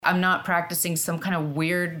I'm not practicing some kind of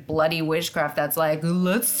weird bloody witchcraft that's like,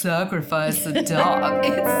 let's sacrifice a dog.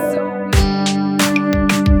 It's so weird.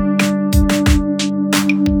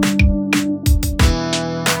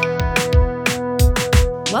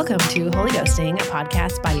 Welcome to Holy Ghosting, a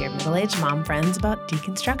podcast by your middle-aged mom friends about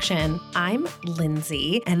deconstruction. I'm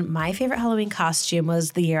Lindsay, and my favorite Halloween costume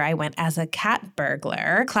was the year I went as a cat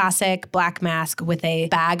burglar. Classic black mask with a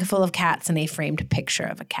bag full of cats and a framed picture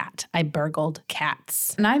of a cat. I burgled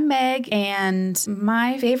cats. And I'm Meg, and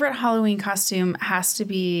my favorite Halloween costume has to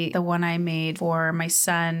be the one I made for my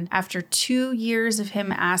son. After 2 years of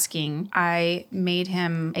him asking, I made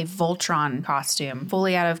him a Voltron costume,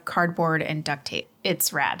 fully out of cardboard and duct tape.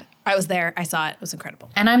 It's rad. I was there. I saw it. It was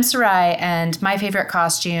incredible. And I'm Sarai, and my favorite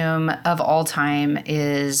costume of all time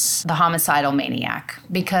is the Homicidal Maniac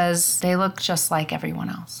because they look just like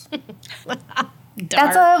everyone else.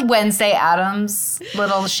 That's a Wednesday Addams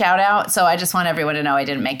little shout out. So I just want everyone to know I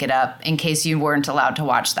didn't make it up in case you weren't allowed to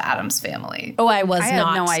watch the Addams Family. Oh, I was not. I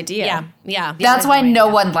had no idea. Yeah. That's why no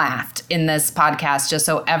one laughed in this podcast, just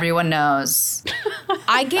so everyone knows.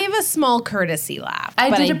 I gave a small courtesy laugh.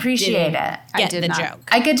 I did appreciate it. I did the joke.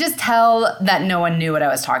 I could just tell that no one knew what I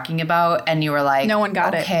was talking about, and you were like, no one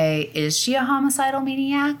got it. Okay, is she a homicidal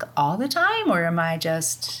maniac all the time, or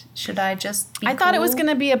should I just be I thought it cool? was going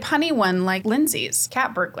to be a punny one like Lindsay's,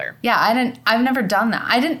 cat burglar. Yeah, I've never done that.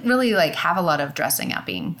 I didn't really have a lot of dressing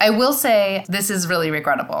upping. I will say this is really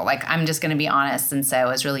regrettable. I'm just going to be honest and say I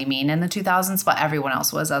was really mean in the 2000s, but everyone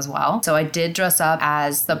else was as well. So I did dress up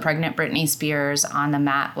as the pregnant Britney Spears on the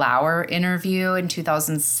Matt Lauer interview in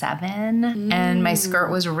 2007. And my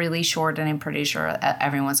skirt was really short, and I'm pretty sure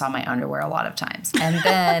everyone saw my underwear a lot of times. And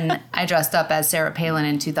then I dressed up as Sarah Palin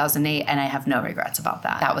in 2008, and I have no regrets about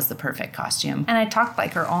that. That was the perfect costume. And I talked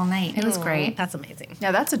like her all night. It was great. That's amazing.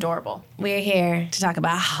 Yeah, that's adorable. We're here to talk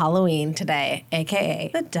about Halloween today, aka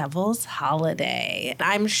the Devil's Holiday.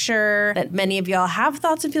 I'm sure that many of y'all have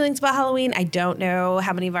thoughts and feelings about Halloween. I don't know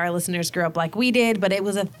how many of our listeners grew up like we did, but it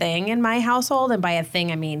was a thing in my household. And by a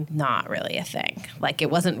thing, I mean not really a thing. It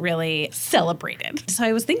wasn't really celebrated. So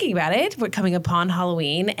I was thinking about it. We're coming upon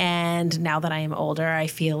Halloween, and now that I am older, I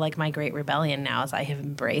feel like my great rebellion now is I have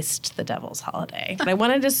embraced the Devil's Holiday. But I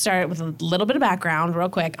wanted to start with a little bit of background real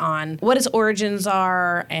quick on what its origins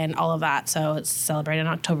are and all of that. So it's celebrated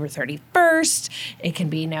on October 31st. It can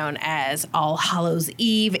be known as All Hallows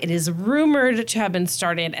Eve. It is rumored to have been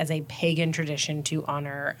started as a pagan tradition to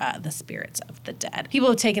honor the spirits of the dead. People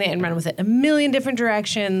have taken it and run with it a million different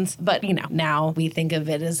directions, but now we think of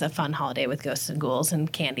it as a fun holiday with ghosts and ghouls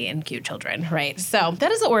and candy and cute children, right? So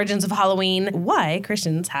that is the origins of Halloween. Why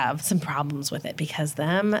Christians have some problems with it, because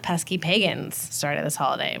them pesky pagans started this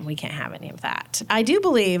holiday, and we can't have any of that. I do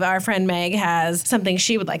believe our friend Meg has something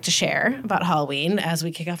she would like to share about Halloween as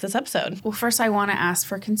we kick off this episode. Well, first I want to ask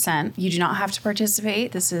for consent. You do not have to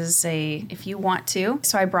participate. This is if you want to.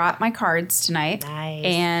 So I brought my cards tonight. Nice.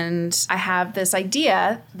 And I have this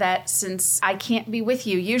idea that since I can't be with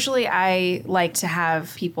you, usually I like to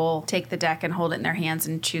have people take the deck and hold it in their hands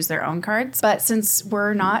and choose their own cards. But since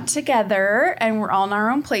we're not together and we're all in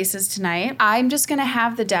our own places tonight, I'm just going to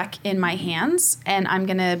have the deck in my hands, and I'm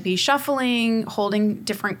going to be shuffling, holding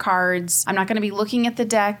different cards. I'm not going to be looking at the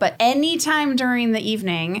deck, but anytime during the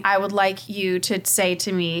evening, I would like you to say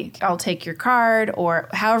to me, I'll take your card, or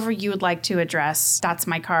however you would like to address, that's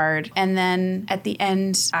my card. And then at the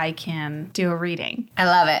end, I can do a reading. I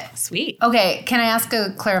love it. Sweet. Okay, can I ask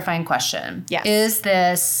a clarifying question? Yes. Is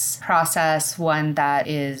this process one that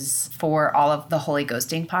is for all of the Holy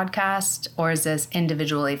Ghosting podcast, or is this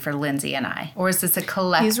individually for Lindsay and I? Or is this a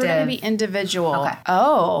collective? These were going to be individual. Okay.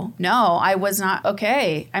 Oh, no, I was not.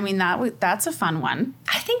 Okay. I mean, that's a fun one.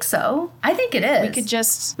 I think so. I think it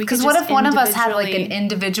is. Because what if one of us had an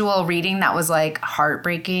individual reading that was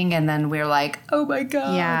heartbreaking, and then we're like, oh my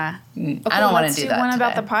God. Yeah. Okay, I don't want to do that. One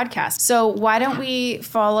about today. the podcast. So why don't we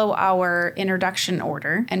follow our introduction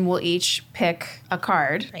order, and we'll each pick a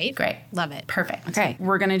card. Right? Great. Love it. Perfect. Okay.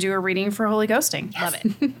 We're going to do a reading for Holy Ghosting. Love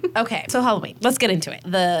it. Okay, so Halloween. Let's get into it.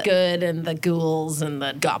 The good and the ghouls and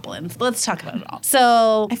the goblins. Let's talk about it all.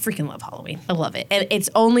 So I freaking love Halloween. I love it. And it's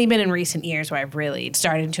only been in recent years where I've really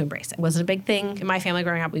started to embrace it. It wasn't a big thing in my family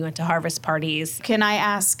growing up. We went to harvest parties. Can I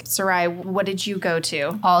ask, Sarai, what did you go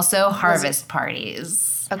to? Also, harvest parties.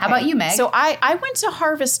 Okay. How about you, Meg? So I went to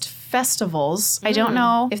Harvest festivals. I don't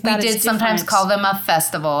know if that We is did sometimes different, call them a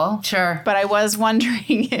festival. Sure. but I was wondering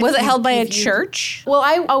if Was it held by a if you- church? Well,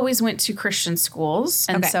 I always went to Christian schools,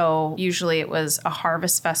 and Okay. so usually it was a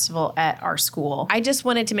harvest festival at our school. I just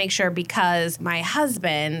wanted to make sure because my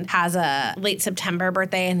husband has a late September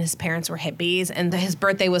birthday and his parents were hippies, and his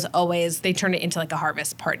birthday was always, they turned it into like a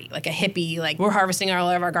harvest party, like a hippie, like we're harvesting all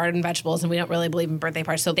of our garden vegetables and we don't really believe in birthday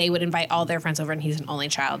parties. So they would invite all their friends over, and he's an only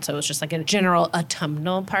child. So it was just like a general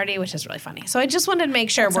autumnal party, which is really funny. So I just wanted to make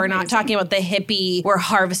sure we're not talking about the hippie, we're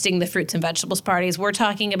harvesting the fruits and vegetables parties. We're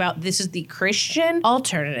talking about this is the Christian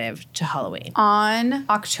alternative to Halloween. On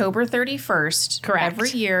October 31st, Correct. every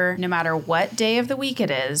year, no matter what day of the week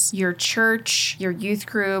it is, your church, your youth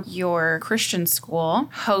group, your Christian school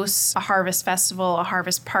hosts a harvest festival, a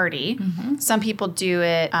harvest party. Some people do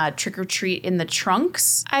it trick or treat in the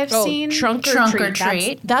trunks, I've seen. Trunk or Trunk treat. or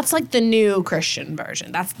treat. That's like the new Christian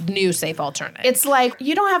version. That's the new safe alternative. It's like,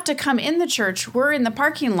 you don't have to come in the church. We're in the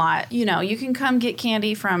parking lot. You know, you can come get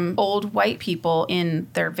candy from old white people in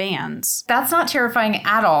their vans. That's not terrifying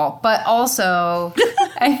at all. But also,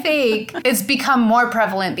 I think it's become more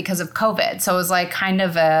prevalent because of COVID. So it was like kind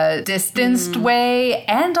of a distanced way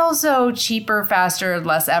and also cheaper, faster,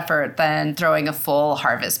 less effort than throwing a full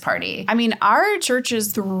harvest party. I mean, our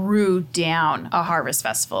churches threw down a harvest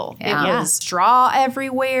festival. Yeah. It was straw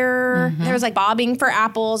everywhere. There was like bobbing for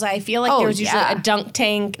apples. I feel like Oh, there was usually yeah. a dunk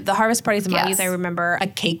tank. The harvest parties in my Yes. youth, I remember a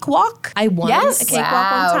cakewalk. I won Yes. a cakewalk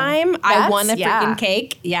Wow. one time. I won a yeah. freaking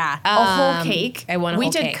cake. Yeah. A whole cake. I won a We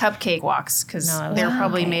whole did cake. cupcake walks because No, it they were was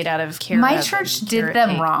probably cake. made out of carrot. My church did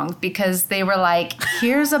them wrong because they were like,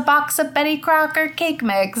 here's a box of Betty Crocker cake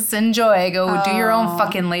mix. Enjoy. Go do your own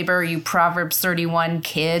fucking labor, you Proverbs 31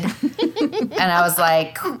 kid. And I was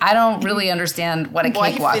like, I don't really understand what a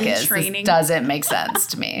Wife cakewalk in is. This training. doesn't make sense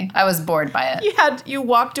to me. I was bored by it. You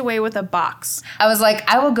walked away with a box. I was like,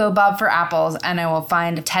 I will go bob for apples and I will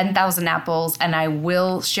find 10,000 apples and I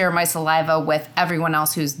will share my saliva with everyone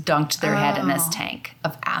else who's dunked their head in this tank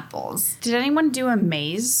of apples. Did anyone do a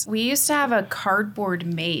maze? We used to have a cardboard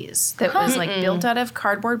maze that was like built out of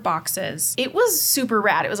cardboard boxes. It was super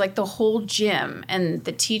rad. It was like the whole gym, and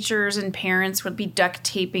the teachers and parents would be duct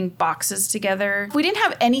taping boxes together. We didn't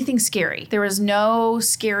have anything scary. There was no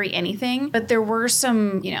scary anything, but there were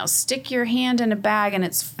some, stick your hand in a bag and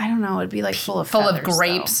it's, I don't know, it'd be like full of feathers,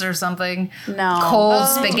 grapes or something. No. Cold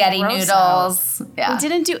Oh, spaghetti gross noodles. Yeah. We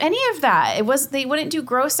didn't do any of that. They wouldn't do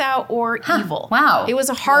gross out or evil. Wow. It was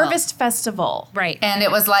a harvest festival. Right. And it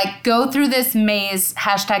was like, go through this maze,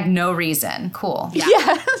 hashtag no reason. Cool.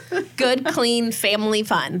 Yeah. Good, clean family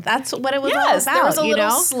fun. That's what it was Yes, all about. there was a you little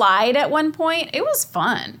know? slide at one point. It was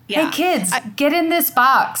fun. Yeah. Hey kids, get in this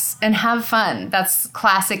box and have fun. That's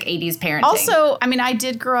classic 80s parenting. Also, I mean, I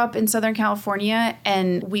did grow up in Southern California,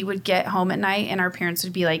 and we would get home at night and our parents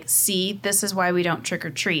would be like, see, this is why we don't trick or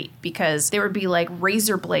treat, because there would be like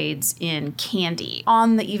razor blades in candy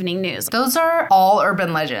on the evening news. those are all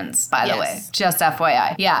urban legends, by the Yes. way. Just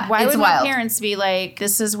FYI. Yeah, Why it's would wild. my parents be like,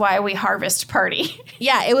 this is why we harvest party?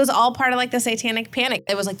 Yeah, it was all part of like the satanic panic.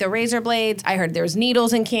 It was like the razor blades. I heard there was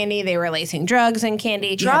needles in candy. They were lacing drugs in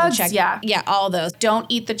candy. You had to Drugs? Yeah. Yeah, all those. Don't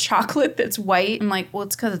eat the chocolate that's white. I'm like, well,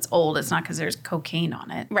 it's because it's old. It's not because there's cocaine on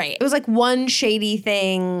it. Right. It was like one shady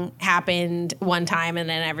thing happened one time and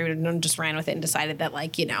then everyone just ran with it and decided that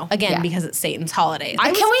again, Yeah. because it's Satan's holiday.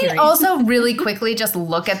 Can we also really quickly just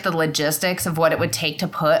look at the logistics of what it would take to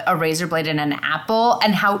put a razor blade in an apple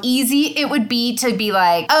and how easy it would be to be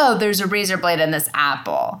like, oh, there's a razor blade in this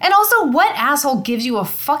apple. And also, what asshole gives you a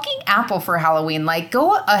fucking apple for Halloween? Like,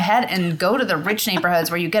 go ahead and go to the rich neighborhoods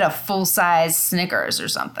where you get a full-size Snickers or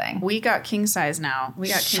something. We got king size now. We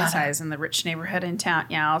got Shut king up. size in the rich neighborhood in town.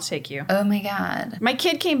 Yeah, I'll take you. Oh my God. My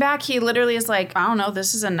kid came back. He literally is like, I don't know,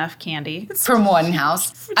 this is enough candy. From one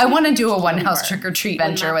house. I want to do a one house trick or treat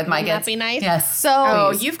venture with my wouldn't that kids. be nice? Yes. So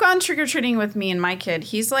Oh, you've gone trick or treating with me and my kid.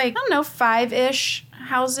 He's like, I don't know, 5-ish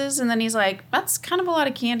houses. And then he's like, that's kind of a lot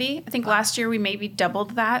of candy. I think last year we maybe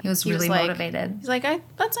doubled that. He was really motivated. He's like,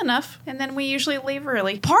 that's enough. And then we usually leave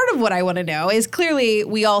early. part of what I want to know is clearly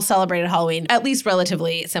we all celebrated Halloween at least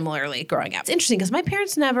relatively similarly growing up. It's interesting because my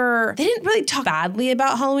parents they didn't really talk badly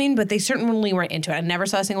about Halloween, but they certainly weren't into it. I never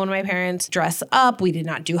saw a single one of my parents dress up. We did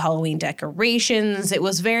not do Halloween decorations. It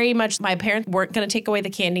was very much my parents weren't going to take away the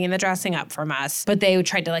candy and the dressing up from us, but they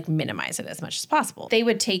tried to minimize it as much as possible. They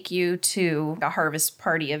would take you to a harvest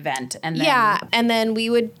party event. And then Yeah, and then we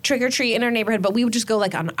would trick or treat in our neighborhood, but we would just go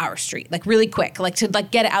like on our street, like really quick, like to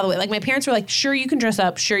like get it out of the way. Like my parents were like, sure, you can dress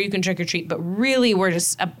up, sure, you can trick or treat, but really we're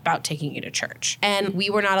just about taking you to church. And we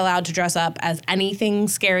were not allowed to dress up as anything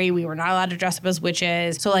scary. We were not allowed to dress up as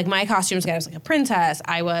witches. So like my costumes, I was like a princess,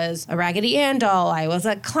 I was a Raggedy Ann doll, I was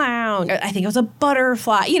a clown, I think I was a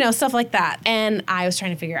butterfly, you know, stuff like that. And I was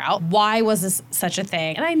trying to figure out why was this such a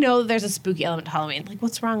thing? And I know that there's a spooky element to Halloween. Like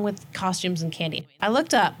what's wrong with costumes and candy? I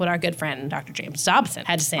looked up what our good friend Dr. James Dobson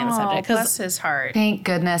had to say on the subject. Bless his heart. Thank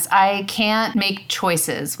goodness. I can't make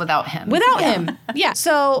choices without him. Without him. Yeah.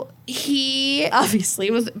 So he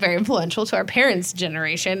obviously was very influential to our parents'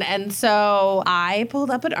 generation. And so I pulled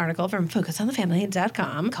up an article from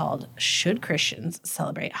focusonthefamily.com called Should Christians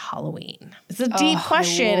Celebrate Halloween? It's a deep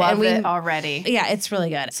question. I love it already. Yeah, it's really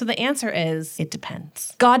good. So the answer is it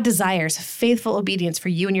depends. God desires faithful obedience for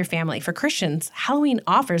you and your family. For Christians, Halloween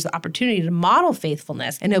offers the opportunity to model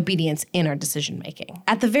faithfulness and obedience in our decision making.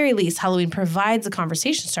 At the very least, Halloween provides a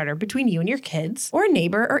conversation starter between you and your kids or a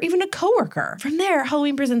neighbor or even a coworker. From there,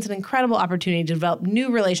 Halloween presents an incredible opportunity to develop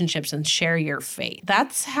new relationships and share your faith.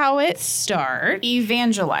 That's how it starts.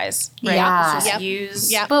 Evangelize, right? Yeah. Just Yep.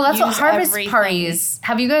 use. Yep. Well, that's what use harvest everything. parties.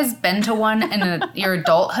 Have you guys been to one in your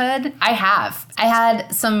adulthood? I have. I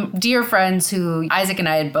had some dear friends who Isaac and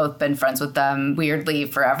I had both been friends with them weirdly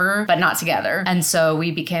forever, but not together. And so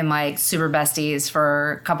we became like super besties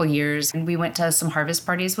for a couple years. And we went to some harvest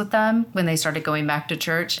parties with them when they started going back to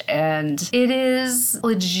church. And it is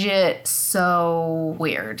legit so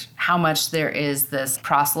weird how much there is this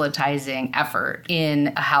proselytizing effort in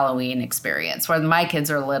a Halloween experience. Where my kids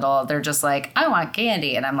are little, they're just like, I want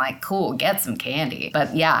candy. And I'm like, cool, get some candy.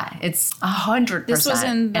 But yeah, it's 100% This was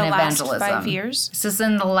in the an last evangelism. 5 years? This is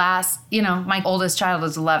in the last, my oldest child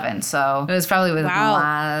is 11. So it was probably within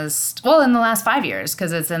Wow. in the last 5 years,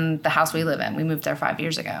 because it's in the house we live in. We moved there 5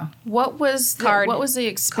 years ago. What was the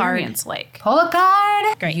experience like? Pull a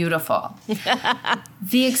card. Great. Beautiful.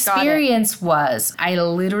 The experience was, I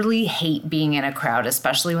literally hate being in a crowd,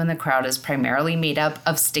 especially when the crowd is primarily made up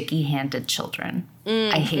of sticky-handed children.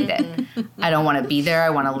 I hate it. I don't want to be there.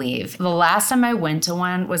 I want to leave. The last time I went to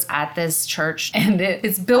one was at this church, and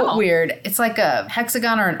it's built weird. It's like a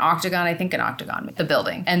hexagon or an octagon. I think an octagon, the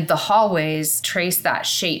building. And the hallways trace that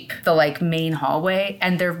shape, the like main hallway,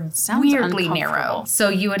 and they're Sounds weirdly uncomfortable. narrow. So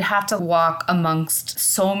you would have to walk amongst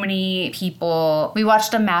so many people. We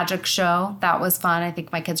watched a magic show. That was fun. I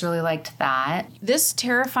think my kids really liked that. This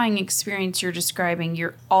terrifying experience you're describing,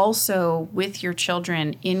 you're also with your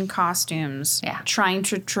children in costumes, Yeah. trying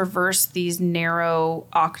to traverse these narrow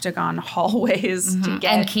octagon hallways to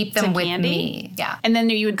get And keep them to with candy. me. Yeah. And then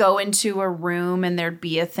you would go into a room and there'd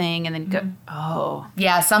be a thing and then go, oh.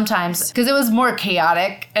 Yeah, sometimes. Because it was more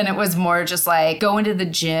chaotic, and it was more just like go into the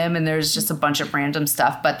gym and there's just a bunch of random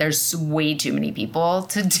stuff, but there's way too many people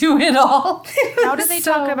to do it all. How did they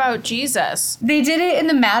talk about Jesus? They did it in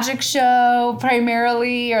the magic show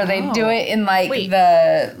primarily, or they do it in like Wait.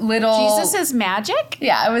 the little. Jesus is magic?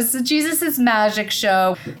 Yeah, it was the Jesus' magic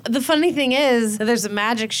show. The funny thing is that there's a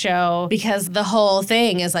magic show because the whole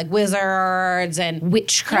thing is like wizards and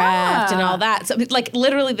witchcraft and Yeah. all that. So like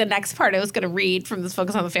literally the next part I was going to read from this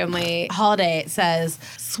Focus on the Family holiday, it says,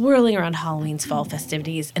 swirling around Halloween's fall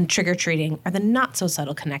festivities and trick-or-treating are the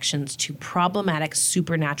not-so-subtle connections to problematic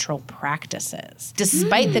supernatural practices.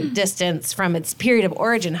 Despite the distance from its period of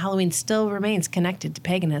origin, Halloween still remains connected to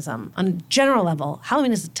paganism. On a general level,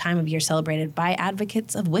 Halloween is a time of year celebrated by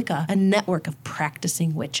advocates of Wicca, a network of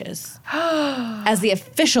practicing witches. As the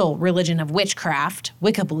official religion of witchcraft,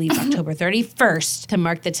 Wicca believes October 31st to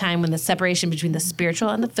mark the time when the separation between the spiritual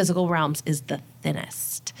and the physical realms is the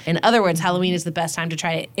thinnest. In other words, Halloween is the best time to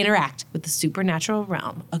try to interact with the supernatural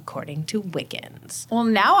realm, according to Wiccans. Well,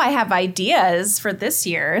 now I have ideas for this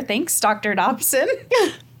year. Thanks, Dr. Dobson.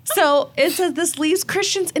 So it says this leaves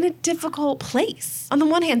Christians in a difficult place. On the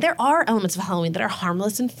one hand, there are elements of Halloween that are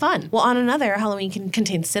harmless and fun, while on another, Halloween can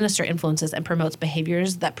contain sinister influences and promotes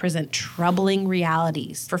behaviors that present troubling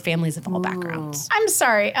realities for families of all backgrounds. I'm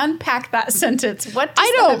sorry, unpack that sentence. What does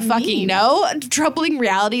I don't that fucking mean? know. Troubling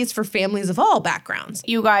realities for families of all backgrounds.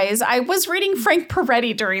 You guys, I was reading Frank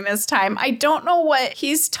Peretti during this time. I don't know what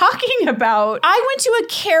he's talking about. I went to a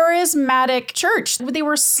charismatic church. They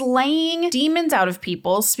were slaying demons out of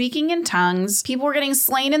people, speaking in tongues. People were getting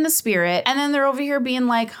slain in the spirit. And then they're over here being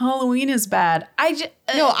like, Halloween is bad.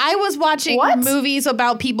 No, I was watching What? movies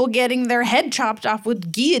about people getting their head chopped off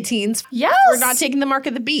with guillotines Yes. for not taking the mark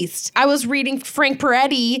of the beast. I was reading Frank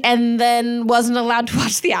Peretti and then wasn't allowed to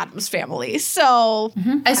watch The Addams Family. So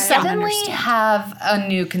I suddenly understand. have a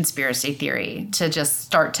new conspiracy theory to just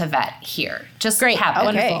start to vet here. Just great. have it.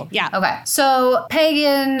 Wonderful. Yeah. Okay. So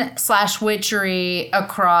pagan / witchery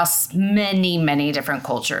across many, many different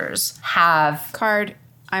cultures have Card.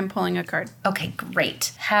 I'm pulling a card. okay,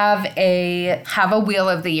 great. Have a wheel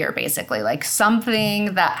of the year, basically, like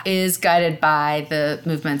something that is guided by the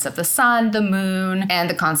movements of the sun, the moon, and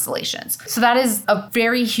the constellations. So that is a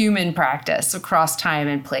very human practice across time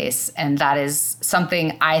and place, and that is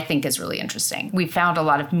something I think is really interesting. We found a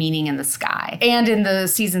lot of meaning in the sky and in the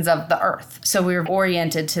seasons of the earth. So we were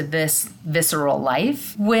oriented to this visceral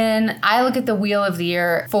life. When I look at the wheel of the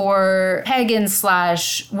year for pagans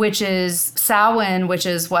 / witches, Samhain, which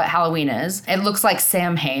is what Halloween is. It looks like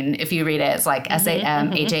Samhain if you read it. It's like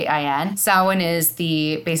Samhain. Samhain is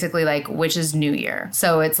the basically like witch's New Year.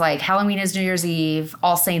 So it's like Halloween is New Year's Eve,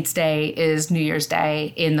 All Saints Day is New Year's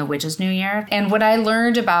Day in the witch's New Year. And when I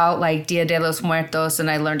learned about like Dia de los Muertos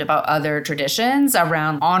and I learned about other traditions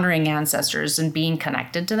around honoring ancestors and being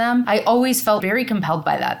connected to them, I always felt very compelled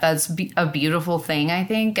by that. That's a beautiful thing, I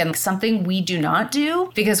think, and something we do not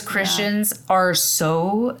do because Christians are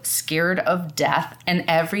so scared of death, and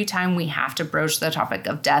every time we have to broach the topic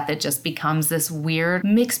of death, it just becomes this weird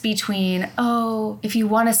mix between, oh, if you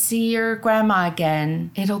want to see your grandma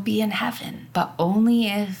again, it'll be in heaven, but only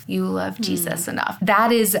if you love Jesus enough.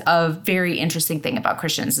 That is a very interesting thing about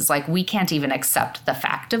Christians. Is like we can't even accept the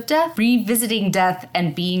fact of death. Revisiting death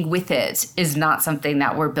and being with it is not something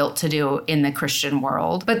that we're built to do in the Christian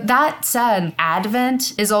world. But that said,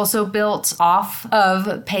 Advent is also built off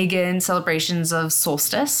of pagan celebrations of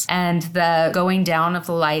solstice and the going down of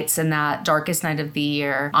the lights in that darkest night of the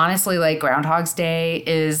year. Honestly, like Groundhog's Day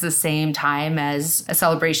is the same time as a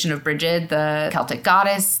celebration of Brigid, the Celtic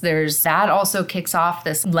goddess. That also kicks off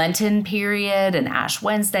this Lenten period and Ash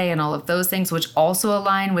Wednesday and all of those things, which also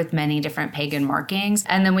align with many different pagan markings.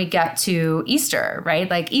 And then we get to Easter, right?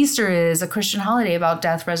 Like Easter is a Christian holiday about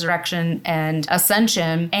death, resurrection, and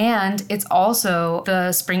ascension. And it's also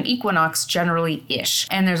the spring equinox generally-ish.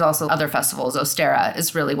 And there's also other festivals. Ostera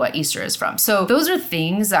is really what Easter is from. So those are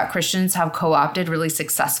things that Christians have co-opted really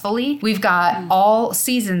successfully. We've got all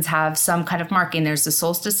seasons have some kind of marking. There's the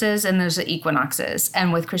solstices and there's the equinoxes.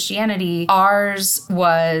 And with Christianity, ours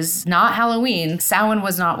was not Halloween. Samhain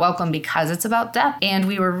was not welcome because it's about death. And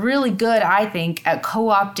we were really good, I think, at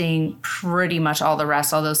co-opting pretty much all the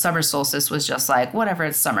rest, although summer solstice was just like, whatever,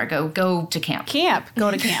 it's summer, go to camp.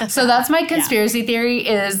 Go to camp. So that's my conspiracy theory,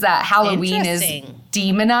 is that Halloween is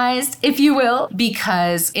demonized, if you will,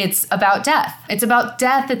 because it's about death. It's about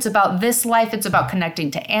death. It's about this life. It's about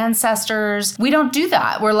connecting to ancestors. We don't do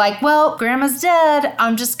that. We're like, well, grandma's dead.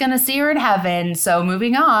 I'm just going to see her in heaven. So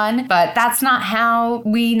moving on. But that's not how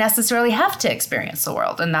we necessarily have to experience the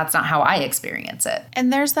world. And that's not how I experience it.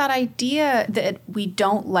 And there's that idea that we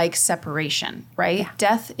don't like separation, right? Yeah.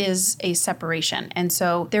 Death is a separation. And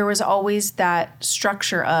so there was always that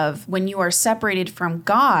structure of when you are separated from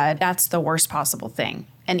God, that's the worst possible thing.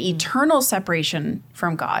 An eternal separation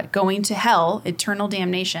from God, going to hell, eternal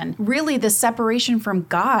damnation. Really, the separation from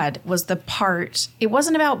God was the part. It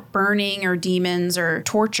wasn't about burning or demons or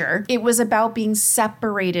torture. It was about being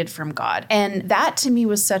separated from God. And that to me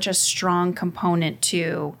was such a strong component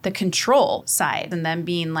to the control side. And then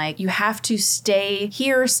being like, you have to stay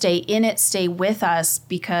here, stay in it, stay with us,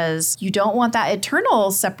 because you don't want that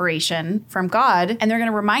eternal separation from God. And they're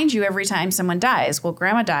going to remind you every time someone dies. Well,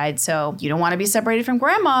 grandma died, so you don't want to be separated from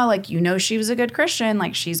grandma. Like, you know, she was a good Christian,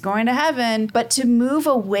 like she's going to heaven. But to move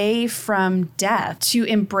away from death, to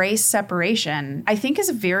embrace separation, I think is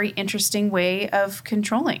a very interesting way of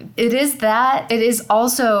controlling. It is that. It is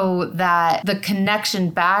also that the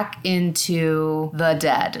connection back into the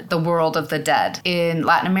dead, the world of the dead. In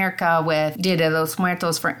Latin America with Dia de los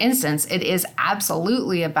Muertos, for instance, it is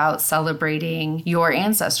absolutely about celebrating your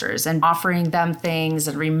ancestors and offering them things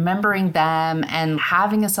and remembering them and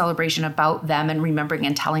having a celebration about them and remembering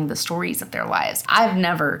and telling the stories of their lives. I've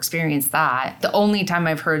never experienced that. The only time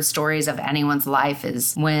I've heard stories of anyone's life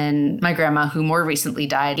is when my grandma, who more recently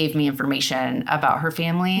died, gave me information about her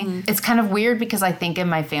family. It's kind of weird because I think in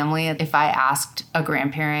my family, if I asked a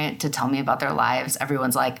grandparent to tell me about their lives,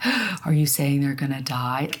 everyone's like, are you saying they're gonna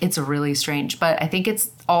die? It's really strange, but I think it's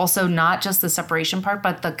also not just the separation part,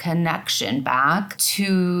 but the connection back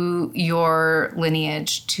to your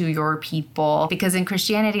lineage, to your people. Because in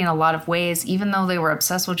Christianity, in a lot of ways, even though they were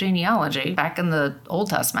obsessed with genealogy back in the Old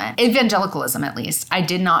Testament, evangelicalism at least, I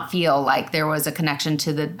did not feel like there was a connection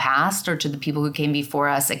to the past or to the people who came before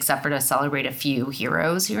us, except for to celebrate a few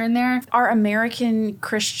heroes here and there. Our American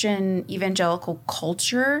Christian evangelical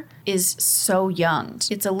culture is so young.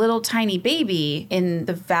 It's a little tiny baby in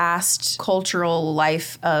the vast cultural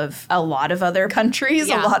life of a lot of other countries,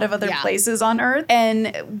 a lot of other places on earth.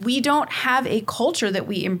 And we don't have a culture that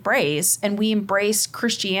we embrace, and we embrace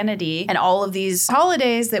Christianity and all of these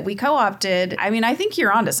holidays that we co-opted. I mean, I think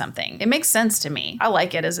you're onto something. It makes sense to me. I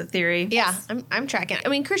like it as a theory. Yeah, I'm tracking. I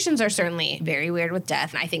mean, Christians are certainly very weird with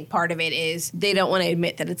death. And I think part of it is they don't want to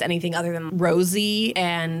admit that it's anything other than rosy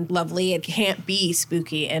and lovely. It can't be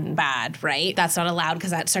spooky and bad, right? That's not allowed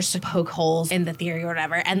because that starts to poke holes in the theory or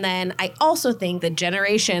whatever. And then I also think the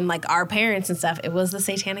generation, like our parents and stuff, it was the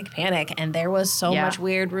satanic panic. And there was so much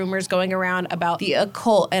weird rumors going around about the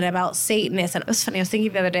occult and about Satanists. And it was funny. I was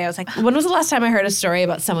thinking the other day, I was like, when was the last time I heard a story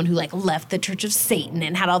about someone who like left the Church of Satan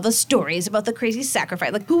and had all the stories about the crazy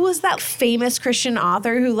sacrifice? Like, who was that famous Christian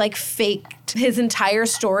author who like faked his entire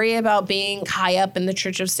story about being high up in the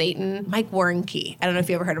Church of Satan? Mike Warnke. I don't know if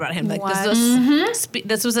you ever heard about him. Like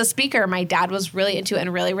this was a speaker my dad was really into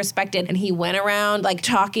and really respected, and he went around like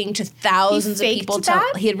talking to thousands of people.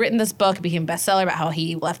 He had written this book, it became a bestseller about how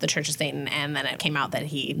he left the Church of Satan, and then it came out that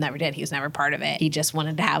he never did. He was never part of it. He just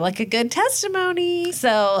wanted to have like a good testimony.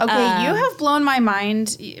 So okay, you have blown my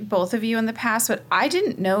mind, both of you, in the past, but I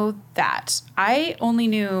didn't know that. I only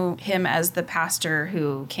knew him as the pastor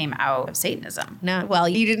who came out of Satanism. No, well,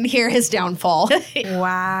 you didn't hear his downfall.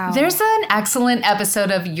 Wow. There's an excellent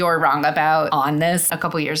episode of You're Wrong About on this a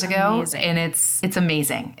couple years ago. Amazing. And it's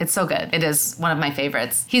amazing. It's so good. It is one of my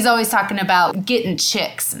favorites. He's always talking about getting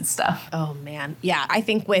chicks and stuff. Oh, man. Yeah, I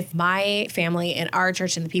think with my family and our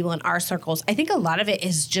church and the people in our circles, I think a lot of it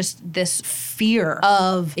is just this fear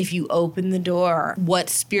of if you open the door, what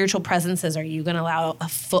spiritual presences are you going to allow a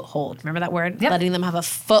foothold? Remember that word? Yep. Letting them have a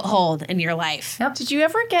foothold in your life. Yep. Did you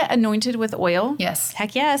ever get anointed with oil? Yes.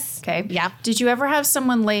 Heck yes. Okay. Yeah. Did you ever have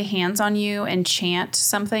someone lay hands on you and chant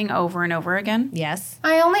something over and over again? Yes.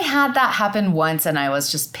 I only had that happen once, and I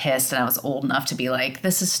was just pissed, and I was old enough to be like,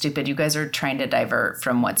 this is stupid. You guys are trying to divert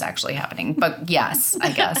from what's actually happening. But yes,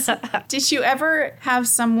 I guess. Did you ever have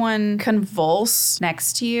someone convulse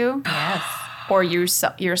next to you? Yes. Or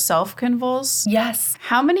yourself convulse? Yes.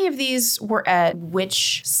 How many of these were at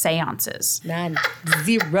witch seances? None.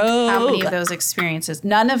 Zero. How many of those experiences?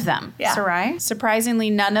 None of them. Yeah. Sarai? Surprisingly,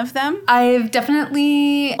 none of them? I've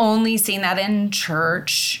definitely only seen that in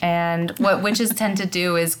church. And what witches tend to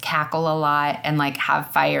do is cackle a lot and like have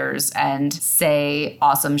fires and say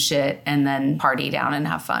awesome shit and then party down and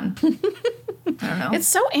have fun. I don't know. It's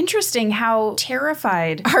so interesting how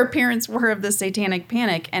terrified our parents were of the satanic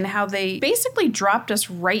panic and how they basically dropped us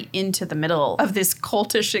right into the middle of this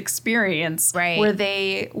cultish experience. Right. Where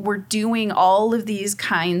they were doing all of these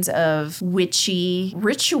kinds of witchy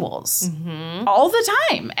rituals all the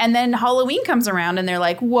time. And then Halloween comes around and they're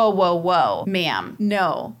like, whoa, whoa, whoa, ma'am,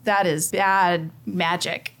 no, that is bad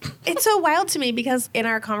magic. It's so wild to me because in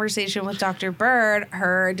our conversation with Dr. Bird,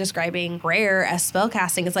 her describing prayer as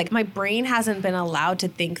spellcasting, it's like my brain hasn't been allowed to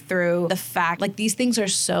think through the fact like these things are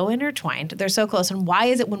so intertwined. They're so close. And why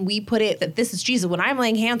is it when we put it that this is Jesus, when I'm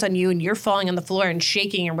laying hands on you and you're falling on the floor and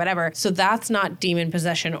shaking or whatever, so that's not demon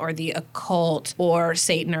possession or the occult or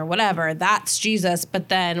Satan or whatever. That's Jesus. But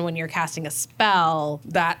then when you're casting a spell,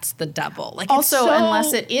 that's the devil. Like Also,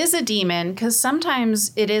 unless it is a demon, because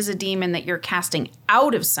sometimes it is a demon that you're casting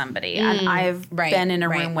out of somebody. And I've been in a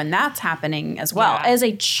room when that's happening as well. Yeah. As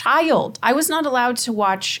a child, I was not allowed to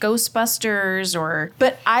watch Ghostbusters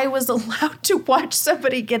but I was allowed to watch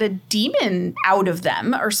somebody get a demon out of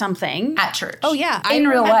them or something. At church. Oh, yeah. In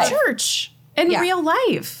real At life. church. In real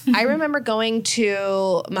life. I remember going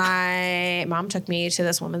to, my mom took me to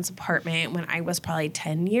this woman's apartment when I was probably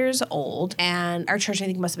 10 years old. And our church, I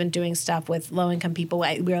think, must have been doing stuff with low-income people.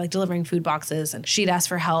 We were like delivering food boxes and she'd ask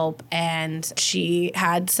for help. And she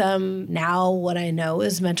had some, now what I know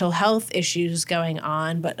is mental health issues going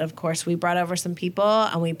on. But of course, we brought over some people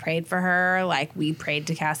and we prayed for her. Like we prayed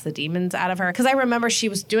to cast the demons out of her. Because I remember she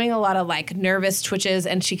was doing a lot of like nervous twitches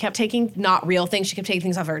and she kept taking not real things. She kept taking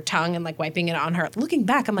things off her tongue and like wiping putting it on her. Looking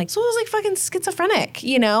back, I'm like, so I was like fucking schizophrenic,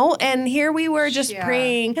 you know? And here we were just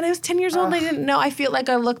praying. And I was 10 years old and I didn't know. I feel like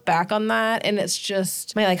I look back on that and it's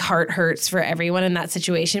just, my like heart hurts for everyone in that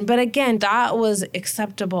situation. But again, that was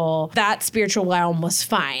acceptable. That spiritual realm was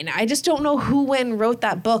fine. I just don't know who went and wrote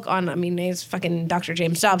that book on, I mean, it's fucking Dr.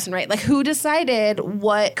 James Dobson, right? Like who decided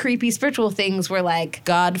what creepy spiritual things were like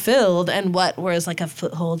God-filled and what was like a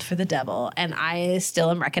foothold for the devil? And I still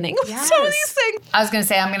am reckoning with some of these things. I was going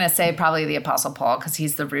to say probably the Apostle Paul because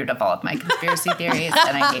he's the root of all of my conspiracy theories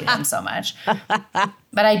and I hate him so much.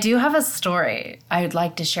 But I do have a story I would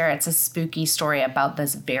like to share. It's a spooky story about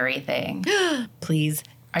this very thing. Please.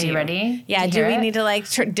 Are you ready? Yeah. Do we need to like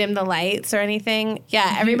dim the lights or anything?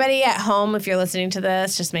 Yeah. Everybody at home, if you're listening to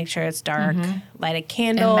this, just make sure it's dark. Light a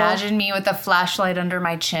candle. Imagine me with a flashlight under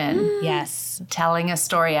my chin. Yes. Telling a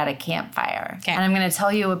story at a campfire. Okay. And I'm going to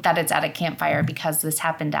tell you that it's at a campfire because this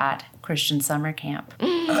happened at Christian summer camp.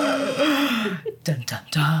 Dun, dun,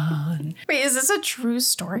 dun. Wait, is this a true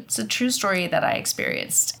story? It's a true story that I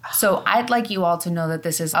experienced. So I'd like you all to know that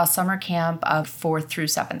this is a summer camp of 4th through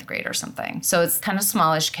 7th grade or something. So it's kind of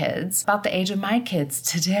smallish kids, about the age of my kids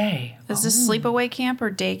today. Is this sleepaway camp or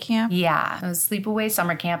day camp? Yeah, it was sleepaway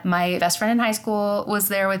summer camp. My best friend in high school was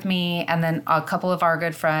there with me, and then a couple of our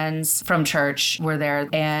good friends from church were there,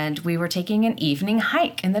 and we were taking an evening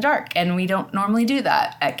hike in the dark, and we don't normally do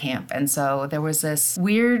that at camp. And so there was this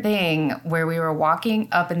weird thing where we were walking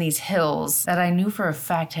up in these hills that I knew for a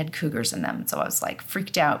fact had cougars in them. So I was like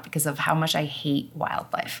freaked out because of how much I hate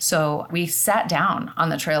wildlife. So we sat down on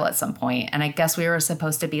the trail at some point, and I guess we were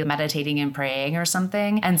supposed to be meditating and praying or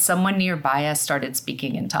something, and someone nearby us started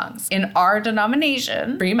speaking in tongues. In our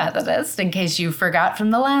denomination, Free Methodist, in case you forgot from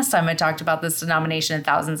the last time I talked about this denomination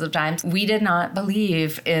thousands of times, we did not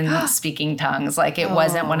believe in speaking tongues. Like it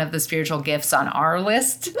wasn't one of the spiritual gifts on our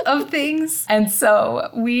list of things. And so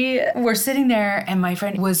we were sitting there and my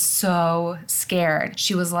friend was so scared.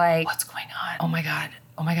 She was like, what's going on? Oh my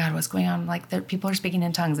God, what's going on? Like people are speaking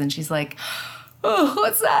in tongues. And she's like, oh,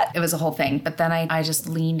 what's that? It was a whole thing. But then I just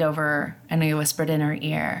leaned over and I whispered in her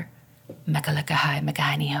ear, Mekalekahai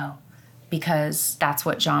Mekahaniho, because that's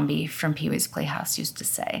what Jambi from Pee-wee's Playhouse used to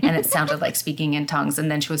say. And it sounded like speaking in tongues.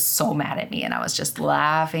 And then she was so mad at me and I was just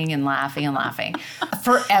laughing and laughing and laughing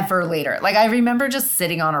forever later. Like I remember just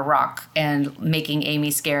sitting on a rock and making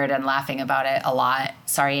Amy scared and laughing about it a lot.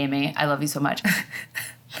 Sorry, Amy. I love you so much.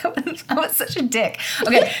 I was such a dick.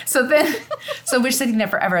 Okay, so we're sitting there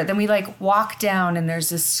forever. Then we like walk down and there's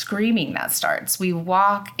this screaming that starts. We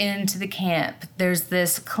walk into the camp. There's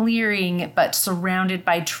this clearing but surrounded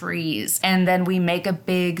by trees. And then we make a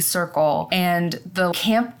big circle. And the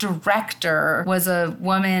camp director was a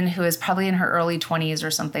woman who is probably in her early 20s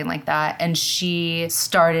or something like that. And she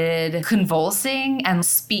started convulsing and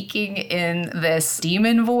speaking in this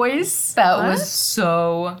demon voice that was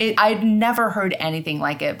so... I'd never heard anything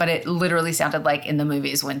like it, but it literally sounded like in the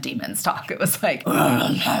movies when demons talk. It was like,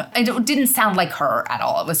 it didn't sound like her at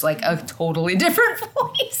all. It was like a totally different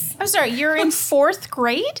voice. I'm sorry, you're in 4th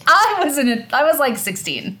grade? I was like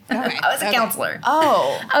 16. Okay. I was a counselor.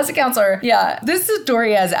 Oh. I was a counselor. Yeah. This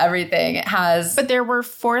story has everything. It has... But there were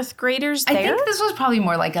 4th graders there? I think this was probably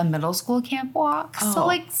more like a middle school camp walk. Oh. So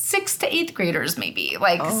like 6th to 8th graders maybe.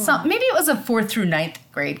 Like maybe it was a 4th through 9th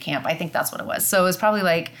grade camp. I think that's what it was. So it was probably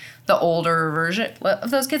like the older version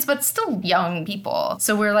of those kids, but still young people.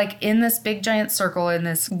 So we're like in this big giant circle in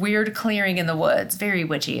this weird clearing in the woods, very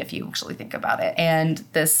witchy if you actually think about it. And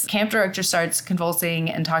this camp director starts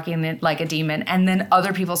convulsing and talking like a demon, and then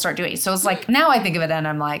other people start doing it. So it's like, now I think of it and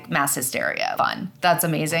I'm like, mass hysteria. Fun. That's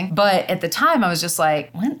amazing. But at the time I was just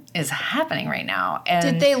like, what is happening right now?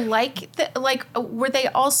 And did they were they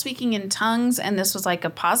all speaking in tongues and this was like a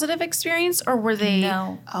positive experience, or were they?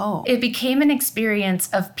 No. Oh. It became an experience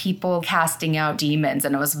of people casting out demons,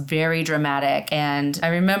 and it was very dramatic. And I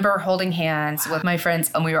remember holding hands with my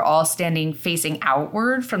friends, and we were all standing facing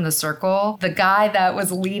outward from the circle. The guy that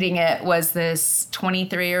was leading it was this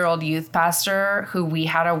 23-year-old youth pastor who we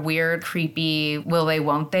had a weird, creepy, will they,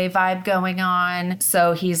 won't they vibe going on.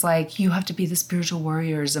 So he's like, you have to be the spiritual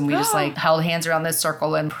warriors. And we just like held hands around this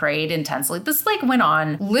circle and prayed intensely. This like went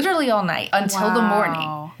on literally all night until the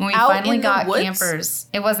morning. When we finally got campers.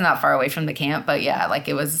 It wasn't that far away from the camp, but yeah, like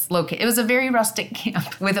it was located. It was a very rustic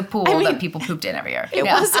camp with a pool that people pooped in every year. It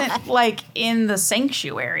wasn't like in the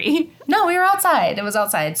sanctuary. No, we were outside. It was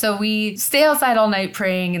outside. So we stay outside all night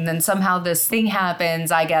praying, and then somehow this thing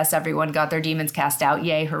happens. I guess everyone got their demons cast out.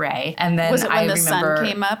 Yay, hooray. And then Was it when I the remember sun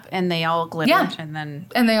came up and they all glittered? Yeah.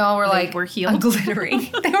 And they all were like were healed? glittering.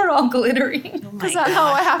 They were all glittering. Is that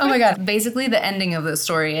how it happened? Oh my God. Basically, the ending of the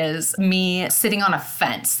story is me sitting on a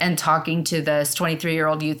fence and talking to this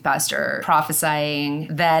 23-year-old youth pastor, prophesying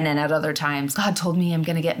then and at other times. God told me I'm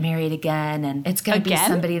going to get married again, and it's going to be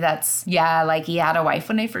somebody that's, like he had a wife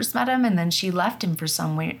when I first met him, and then she left him for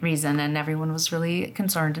some reason, and everyone was really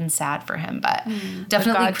concerned and sad for him. But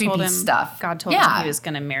definitely God creepy stuff. God told him he was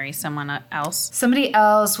going to marry someone else. Somebody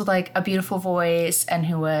else with like a beautiful voice and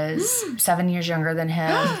who was 7 years younger than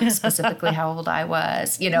him, specifically how old I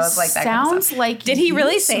was. You know, it's like that kind of Sounds stuff. like Did he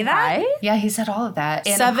really say that? Yeah, he said all of that.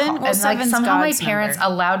 And Seven's like somehow my God's parents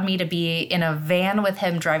number. allowed me to be in a van with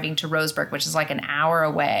him driving to Roseburg, which is like an hour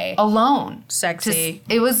away, alone. Sexy.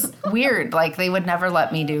 It was weird. Like they would never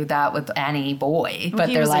let me do that with any boy, but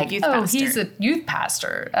he they're was a like, youth "Oh, pastor." he's a youth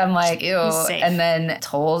pastor." I'm like, "Ew," He's safe. and then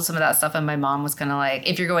told some of that stuff, and my mom was kind of like,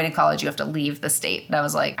 "If you're going to college, you have to leave the state." And I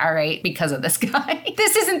was like, "All right," because of this guy.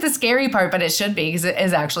 This isn't the scary part, but it should be because it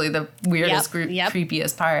is actually the weirdest,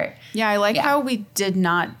 creepiest part. Yeah, I like how we did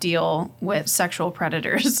not deal with sexual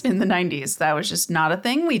predators in the 90s. That was just not a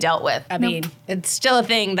thing we dealt with. I mean, it's still a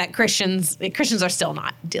thing that Christians are still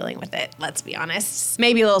not dealing with it. Let's be honest.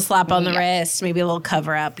 Maybe a little slap on the wrist, maybe a little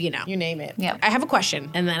cover up, you name it. Yep. I have a question,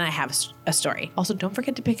 and then I have a story. Also, don't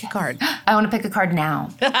forget to pick a card. I want to pick a card now.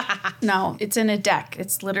 No, it's in a deck.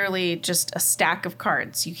 It's literally just a stack of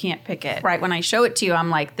cards. You can't pick it. Right when I show it to you, I'm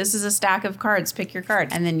like, this is a stack of cards. Pick your card.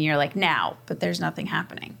 And then you're like, now. But there's nothing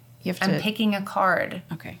happening. You have to. I'm picking a card.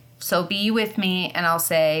 Okay. So be with me, and I'll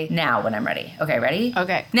say now when I'm ready. Okay, ready?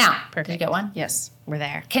 Okay. Now. Perfect. Did you get one? Yes. We're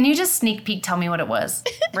there. Can you just sneak peek tell me what it was?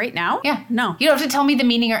 Right now? Yeah. No. You don't have to tell me the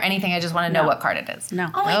meaning or anything. I just want to know No. what card it is. No.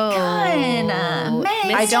 Oh my God.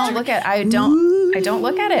 Meg. I don't look at I don't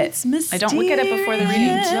look at it. I don't look at it before the reading.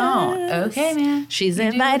 You don't. Okay, man. She's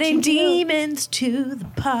inviting demons to the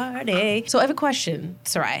party. So I have a question,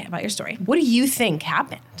 Sarai, about your story. What do you think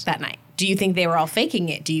happened that night? Do you think they were all faking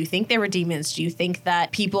it? Do you think they were demons? Do you think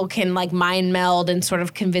that people can like mind meld and sort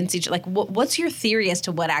of convince each like what's your theory as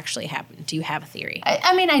to what actually happened? Do you have a theory?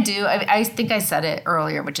 I mean, I do. I think I said it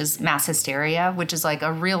earlier, which is mass hysteria, which is like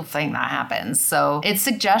a real thing that happens. So it's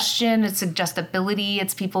suggestion, it's suggestibility,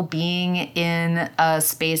 it's people being in a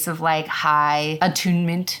space of like high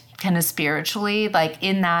attunement kind of spiritually. Like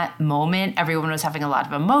in that moment, everyone was having a lot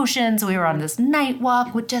of emotions. We were on this night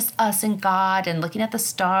walk with just us and God and looking at the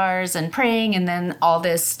stars and praying, and then all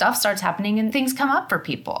this stuff starts happening and things come up for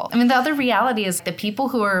people. I mean, the other reality is the people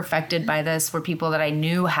who were affected by this were people that I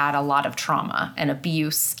knew had a lot of trauma and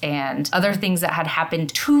abuse and other things that had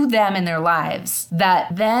happened to them in their lives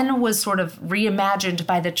that then was sort of reimagined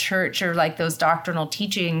by the church or like those doctrinal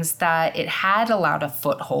teachings that it had allowed a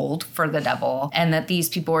foothold for the devil and that these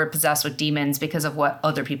people were possessed with demons because of what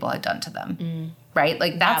other people had done to them. Right?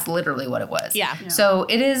 Like that's literally what it was. Yeah. So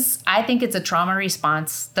it is, I think it's a trauma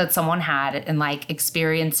response that someone had and like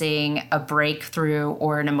experiencing a breakthrough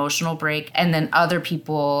or an emotional break, and then other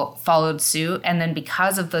people followed suit. And then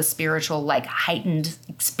because of the spiritual like heightened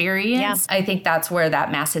experience, I think that's where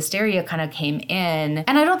that mass hysteria kind of came in.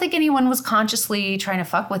 And I don't think anyone was consciously trying to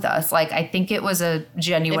fuck with us. Like I think it was a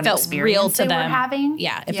genuine It felt experience real to they them. were having.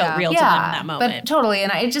 Yeah, it felt real to them in that moment. But totally.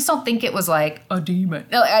 And I just don't think it was like a demon.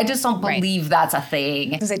 No, I just don't believe that's a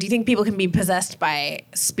thing. So do you think people can be possessed by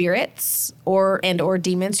spirits or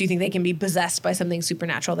demons? Do you think they can be possessed by something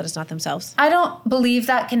supernatural that is not themselves? I don't believe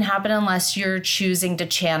that can happen unless you're choosing to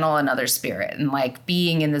channel another spirit and like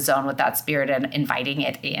being in the zone with that spirit and inviting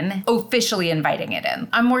it in, officially inviting it in.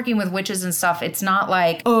 I'm working with witches and stuff. It's not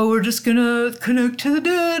like, oh, we're just gonna connect to the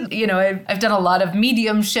dead. You know, I've done a lot of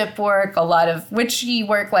mediumship work, a lot of witchy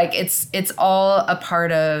work. Like it's all a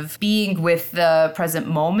part of being with the present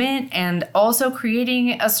moment and also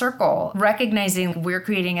creating a circle, recognizing we're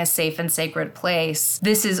creating a safe and sacred place.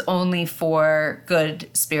 This is only for good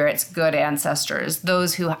spirits, good ancestors,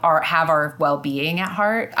 those who have our well-being at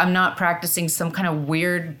heart. I'm not practicing some kind of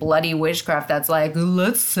weird bloody witchcraft that's like,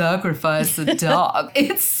 let's sacrifice a dog.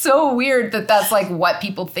 It's so weird that that's like what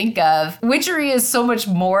people think of. Witchery is so much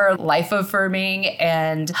more life-affirming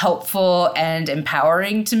and helpful and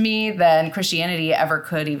empowering to me than Christianity ever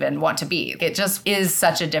could even want to be. It just is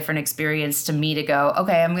such a different experience to me to go,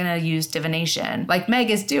 okay, I'm going to use divination like Meg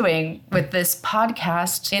is doing with this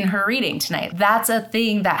podcast in her reading tonight. That's a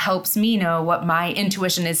thing that helps me know what my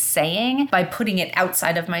intuition is saying by putting it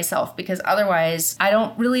outside of myself, because otherwise I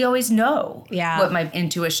don't really always know what my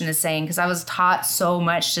intuition is saying, because I was taught so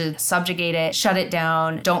much to subjugate it, shut it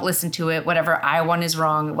down, don't listen to it. Whatever I want is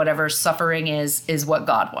wrong. Whatever suffering is what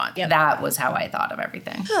God wants. Yep. That was how I thought of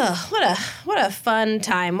everything. What a fun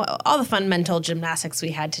time. All the fun mental gymnastics we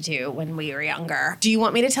had to do when we were younger. Do you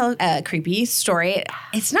want me to tell a creepy story?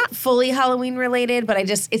 It's not fully Halloween related, but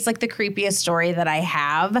it's like the creepiest story that I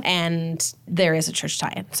have, and there is a church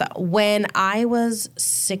tie-in. So when I was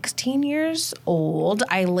 16 years old,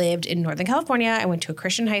 I lived in Northern California. I went to a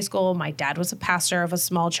Christian high school. My dad was a pastor of a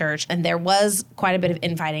small church, and there was quite a bit of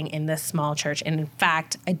infighting in this small church. And in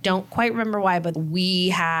fact, I don't quite remember why, but we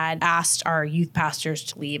had asked our youth pastors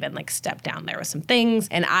to leave and like step down. There was some things,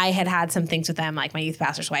 and I had some things with them. Like my youth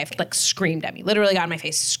pastor's wife like screamed at me, literally got in my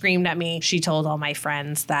face, screamed at me. She told all my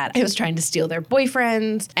friends that I was trying to steal their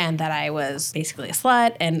boyfriends and that I was basically a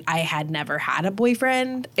slut, and I had never had a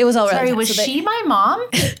boyfriend. It was all Sorry, was she my mom?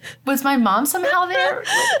 Was my mom somehow there?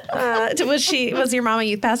 Was your mom a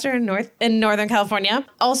youth pastor in Northern California?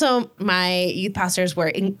 Also, my youth pastors were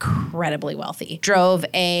incredibly wealthy. Drove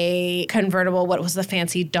a convertible, what was the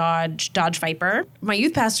fancy Dodge Viper. My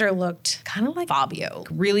youth pastor looked kind of like Fabio,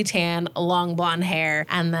 really tan, long blonde hair,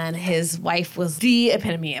 and then his wife was the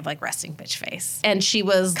epitome of like resting bitch face. And she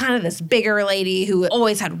was kind of this bigger lady who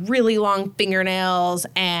always had really long fingernails,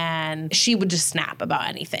 and she would just snap about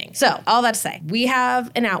anything. So all that to say, we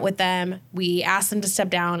have an out with them. We asked them to step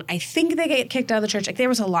down. I think they get kicked out of the church. Like there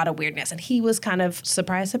was a lot of weirdness, and he was kind of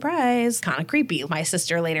surprise, kind of creepy. My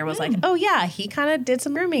sister later was like, oh yeah, he kind of did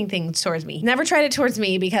some grooming things towards me. Never tried it towards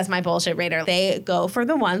me because my bullshit radar, they go for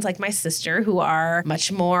the ones like my sister who are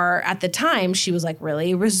much more, at the time, she was like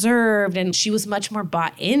really reserved, and she was much more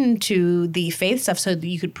bought into the faith stuff so that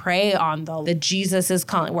you could pray on the Jesus is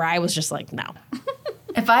calling, where I was just like, no.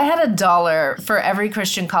 If I had $1 for every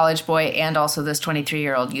Christian college boy and also this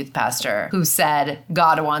 23-year-old youth pastor who said,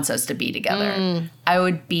 God wants us to be together, I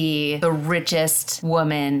would be the richest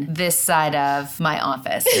woman this side of my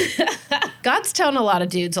office. God's telling a lot of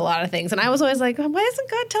dudes a lot of things. And I was always like, why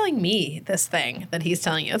isn't God telling me this thing that he's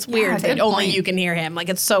telling you? It's weird that only you can hear him. Like,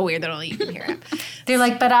 it's so weird that only you can hear him. They're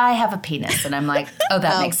like, but I have a penis. And I'm like, oh,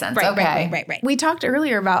 that makes sense. Right. We talked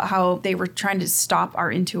earlier about how they were trying to stop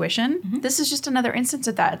our intuition. Mm-hmm. This is just another instance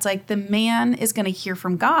of that. It's like the man is going to hear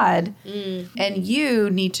from God, and you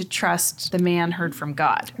need to trust the man heard from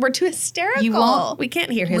God. We're too hysterical. You won't. We can't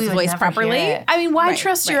hear his voice properly. I mean, why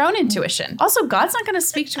trust your own intuition? Also, God's not going to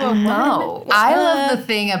speak to a woman. I love the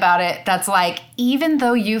thing about it that's like, even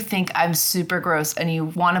though you think I'm super gross and you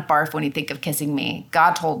want to barf when you think of kissing me,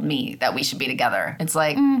 God told me that we should be together. It's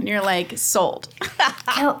like, and you're like, sold.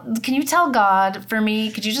 Can you tell God for me?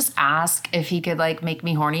 Could you just ask if he could like make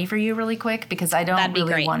me horny for you really quick? Because I don't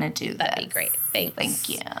really want to do that. That'd be great. Thank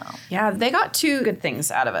you. Yeah, they got two good things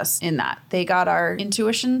out of us in that. They got our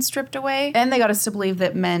intuition stripped away, and they got us to believe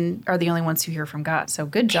that men are the only ones who hear from God. So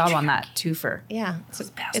good job on that, twofer. Yeah,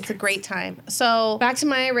 it's a great time. So back to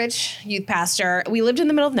my rich youth pastor. We lived in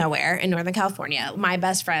the middle of nowhere in Northern California. My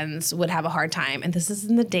best friends would have a hard time, and this is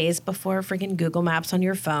in the days before freaking Google Maps on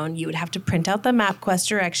your phone. You would have to print out the MapQuest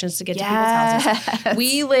directions to get to people's houses.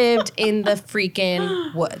 We lived in the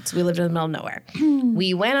freaking woods. We lived in the middle of nowhere.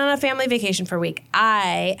 We went on a family vacation for a week.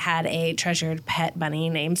 I had a treasured pet bunny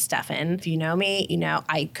named Stefan. If you know me, you know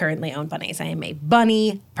I currently own bunnies. I am a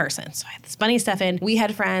bunny person. So I had this bunny Stefan. We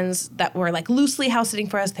had friends that were like loosely house sitting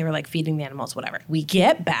for us. They were like feeding the animals, whatever. We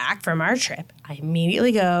get back from our trip. I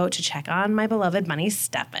immediately go to check on my beloved bunny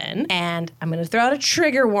Stefan. And I'm going to throw out a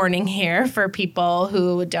trigger warning here for people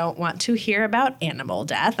who don't want to hear about animal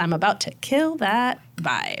death. I'm about to kill that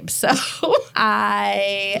vibe. So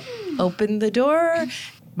I opened the door.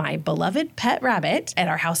 My beloved pet rabbit at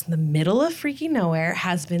our house in the middle of freaking nowhere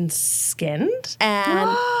has been skinned,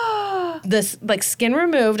 and this like skin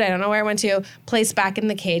removed, I don't know where it went to, placed back in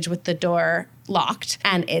the cage with the door locked,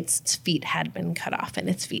 and its feet had been cut off and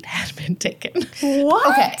its feet had been taken. What?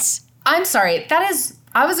 Okay. I'm sorry.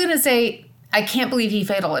 I was going to say, I can't believe he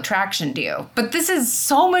Fatal Attractioned you. But this is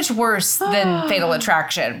so much worse than Fatal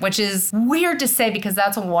Attraction, which is weird to say because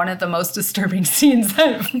that's one of the most disturbing scenes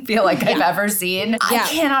I feel like I've ever seen. I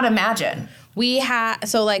cannot imagine. We had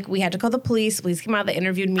to call the police. Police came out, they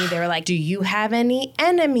interviewed me. They were like, do you have any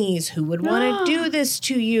enemies who would want to do this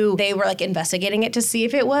to you? They were like investigating it to see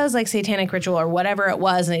if it was like satanic ritual or whatever it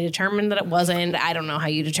was, and they determined that it wasn't. I don't know how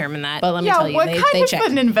you determine that, but let me tell you, they checked. What kind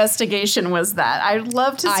of an investigation was that? I'd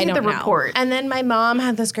love to see the report. And then my mom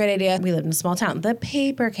had this great idea. We lived in a small town. The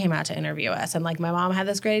paper came out to interview us, and like my mom had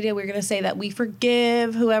this great idea. We were going to say that we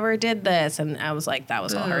forgive whoever did this, and I was like, that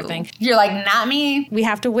was all her thing. You're like, not me. We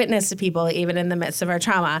have to witness to people even in the midst of our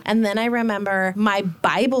trauma. And then I remember my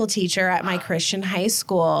Bible teacher at my Christian high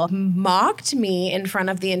school mocked me in front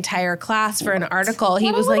of the entire class for an article.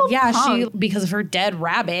 He was like, yeah, she, because of her dead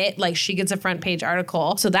rabbit, like she gets a front page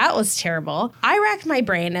article. So that was terrible. I racked my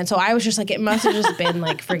brain. And so I was just like, it must have just been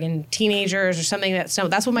like friggin' teenagers or something that's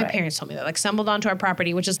what my parents told me. They like stumbled onto our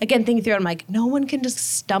property, which is again, thinking through it, I'm like, no one can just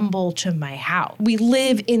stumble to my house. We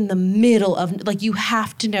live in the middle of, like, you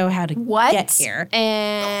have to know how to get here.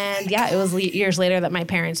 And yeah, it was years later that my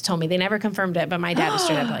parents told me. They never confirmed it, but my dad was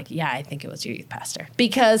straight up like, yeah, I think it was your youth pastor.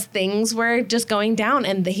 Because things were just going down,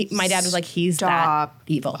 and my dad was like, he's that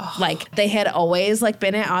evil. Like, they had always like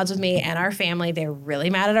been at odds with me and our family. They were really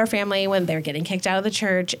mad at our family when they were getting kicked out of the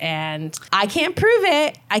church, and I can't prove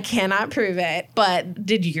it. I cannot prove it. But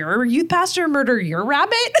did your youth pastor murder your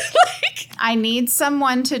rabbit? I need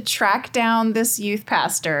someone to track down this youth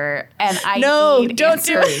pastor, and need don't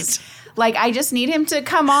answers. do it. Like, I just need him to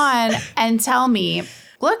come on and tell me,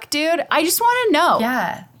 look, dude, I just want to know.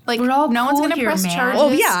 Yeah. Like, we're all no one's going to press charges.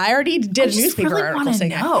 Oh, yeah, I already did a newspaper really article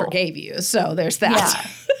saying I forgave you. So there's that.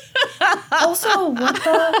 Yeah. Also, what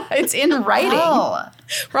the It's in writing. hell?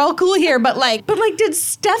 We're all cool here, but did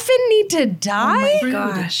Stefan need to die? Oh my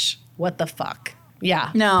gosh. What the fuck?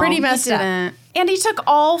 Yeah. No, pretty messed he up. didn't. And he took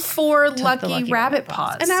all four The lucky rabbit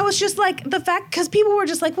paws. And I was just like, the fact, because people were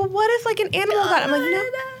just like, well, what if like an animal got it? I'm like, no.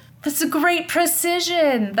 That's a great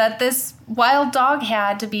precision that this wild dog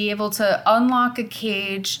had to be able to unlock a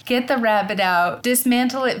cage, get the rabbit out,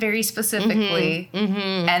 dismantle it very specifically,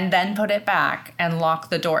 and then put it back and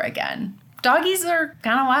lock the door again. Doggies are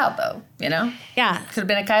kind of wild, though, you know? Yeah. Could have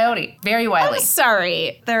been a coyote. Very wily. I'm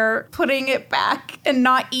sorry. They're putting it back and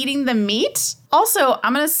not eating the meat? Also,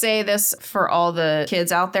 I'm going to say this for all the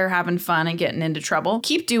kids out there having fun and getting into trouble.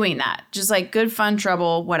 Keep doing that. Just like good fun,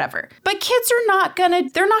 trouble, whatever. But kids are not going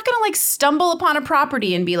to like stumble upon a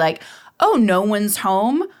property and be like, oh, no one's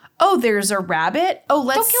home. Oh, there's a rabbit. Oh,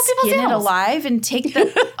 let's skin it alive and take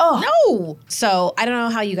the... No. So I don't know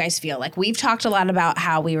how you guys feel. Like, we've talked a lot about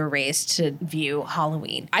how we were raised to view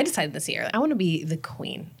Halloween. I decided this year, I want to be the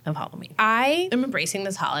queen of Halloween. I am embracing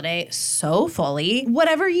this holiday so fully.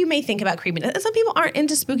 Whatever you may think about creepiness, some people aren't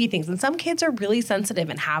into spooky things, and some kids are really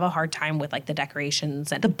sensitive and have a hard time with like the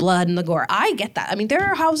decorations and the blood and the gore. I get that. I mean, there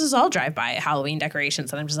are houses I'll drive by Halloween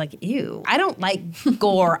decorations, and I'm just like, ew. I don't like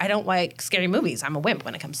gore. I don't like scary movies. I'm a wimp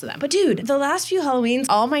when it comes to them. But dude, the last few Halloweens,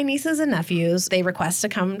 all my nieces and nephews, they request to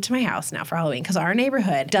come to my house now for Halloween because our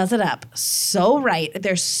neighborhood does it up so right.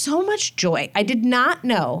 There's so much joy. I did not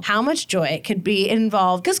know how much joy could be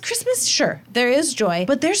involved, because Christmas, sure, there is joy,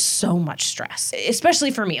 but there's so much stress,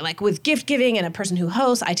 especially for me. Like with gift giving and a person who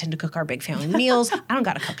hosts, I tend to cook our big family meals. I don't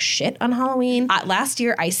got to cook shit on Halloween. Last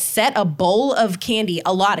year, I set a bowl of candy,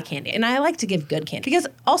 a lot of candy, and I like to give good candy because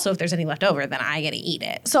also if there's any left over, then I get to eat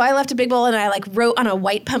it. So I left a big bowl and I like wrote on a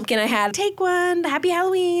white pumpkin I had, take one, happy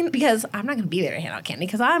Halloween, because I'm not going to be there to hand out candy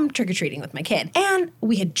because I'm trick-or-treating with my kid. And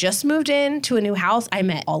we had just moved into a new house. I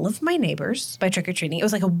met all of my neighbors by trick-or-treating. It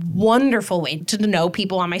was like a wonderful way to know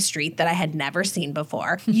people on my street that I had never seen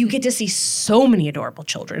before. You get to see so many adorable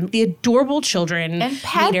children. The adorable children and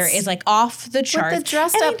pets meter is like off the charts. With the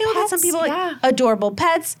dressed and up I know pets, that some people like adorable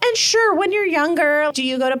pets. And sure, when you're younger, do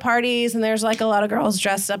you go to parties and there's like a lot of girls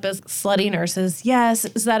dressed up as slutty nurses? Yes.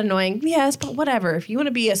 Is that annoying? Yes, but whatever. If you want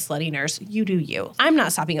to be a slutty nurse, you do you. I'm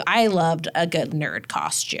not stopping you. I loved a good nerd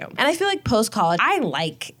costume. And I feel like post-college, I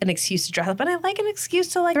like an excuse to dress up and I like an excuse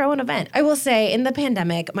to like throw an event. I will say in the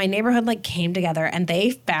pandemic, my neighborhood like came together and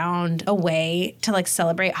they found a way to like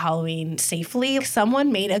celebrate Halloween safely.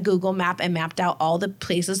 Someone made a Google map and mapped out all the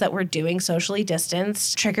places that were doing socially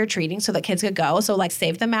distanced trick-or-treating so that kids could go. So like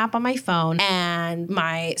saved the map on my phone, and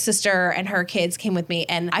my sister and her kids came with me.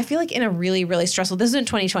 And I feel like in a really, really stressful, this is in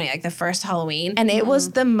 2020, like the first Halloween, and it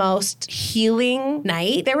was the most healing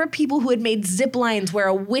night. There were people who had made zip lines where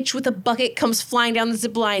a witch with a bucket comes flying down the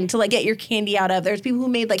zip line to like get your candy out of. There's people who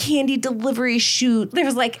made like candy delivery shoot. There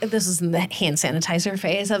was like, this was in the hand sanitizer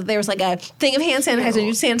phase of, there was like a thing of hand sanitizer,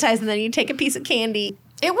 you sanitize and then you take a piece of candy.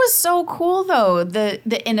 It was so cool though. The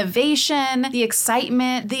innovation, the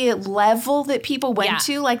excitement, the level that people went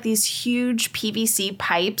to, like these huge PVC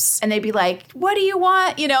pipes, and they'd be like, "What do you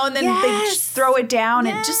want?" You know, and then they just throw it down,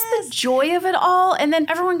 and just the joy of it all. And then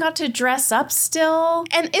everyone got to dress up still.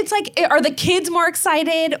 And it's like, are the kids more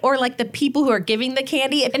excited or like the people who are giving the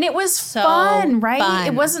candy? And it was So fun, right? fun.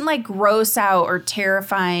 It wasn't like gross out or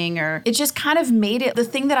terrifying, or it just kind of made it the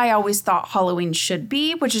thing that I always thought Halloween should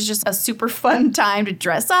be, which is just a super fun time to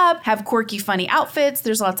dress up, have quirky, funny outfits.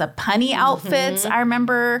 There's lots of punny outfits. I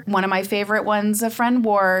remember one of my favorite ones a friend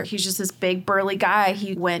wore. He's just this big burly guy.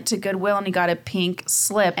 He went to Goodwill and he got a pink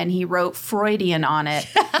slip and he wrote Freudian on it.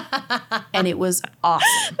 And it was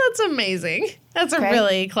awesome. That's amazing. That's a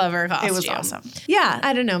really clever costume. It was awesome. Yeah,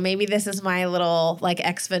 I don't know. Maybe this is my little like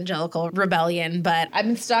evangelical rebellion, but I've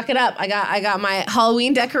been stocking up. I got my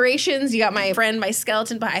Halloween decorations. You got my friend, my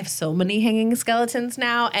skeleton, but I have so many hanging skeletons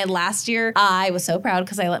now. And last year I was so proud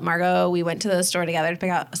because I let Margot, we went to the store together to pick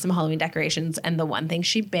out some Halloween decorations, and the one thing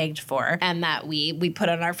she begged for and that we put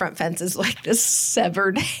on our front fence is like this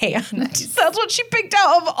severed hand. Nice. That's what she picked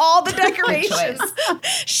out of all the decorations.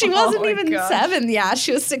 She wasn't even 7. Yeah,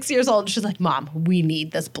 she was 6 years old. She's like, "Mom, we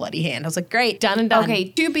need this bloody hand." I was like, "Great, done and done." Okay,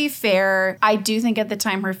 to be fair, I do think at the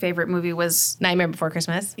time her favorite movie was Nightmare Before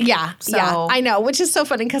Christmas. Yeah, So- yeah, I know, which is so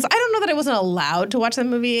funny because I don't know that I wasn't allowed to watch that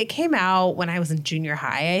movie. It came out when I was in junior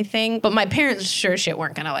high, I think, but my parents sure shit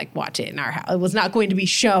weren't gonna like watch it in our house. It was not going to be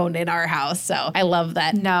shown in our house, so I love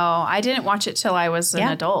that. No, I didn't watch it till I was an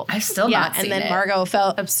adult. I've still Yeah, not seen and then it. Margot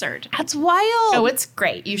felt Absurd. that's wild. Oh, it's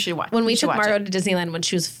great. You should watch. When we you should took watch Margot it. to Disneyland when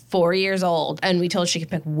she was 4 years old, and we told her she could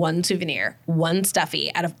pick one souvenir, one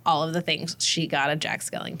stuffy out of all of the things, she got a Jack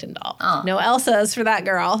Skellington doll. Oh. No Elsa's for that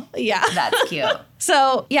girl. Yeah. That's cute.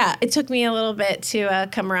 So, yeah, it took me a little bit to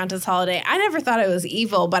come around to this holiday. I never thought it was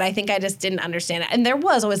evil, but I think I just didn't understand it. And there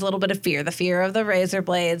was always a little bit of fear. The fear of the razor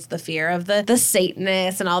blades, the fear of the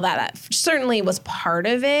Satanists and all that. That certainly was part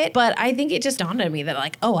of it. But I think it just dawned on me that,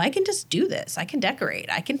 like, oh, I can just do this. I can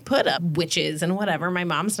decorate. I can put up witches and whatever. My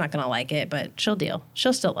mom's not going to like it, but she'll deal.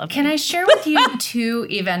 She'll still love Can me. I share with you 2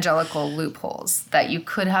 evangelical loopholes that you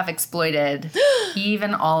could have exploited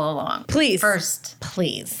even all along? Please. First,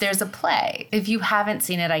 Please. there's a play. If you haven't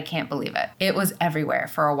seen it, I can't believe it. It was everywhere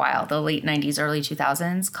for a while, the late 90s, early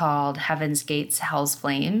 2000s, called Heaven's Gates, Hell's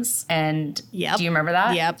Flames. And Yep. do you remember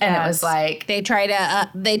that? Yep. And it Yes. was like, They try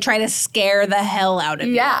to scare the hell out of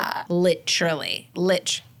you. Yeah. Literally.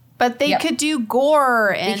 But they Yep. could do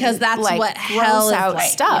gore and Because that's like, what gross hell is out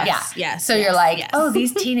like. stuff. yeah. Yes, So yes, you're like, yes. oh,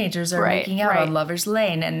 these teenagers are Right, making out right. on Lover's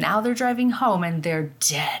Lane, and now they're driving home and they're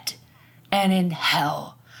dead and in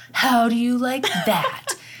hell. How do you like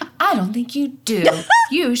that? I don't think you do.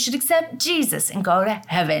 You should accept Jesus and go to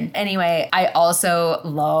heaven. Anyway, I also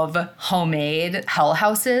love homemade hell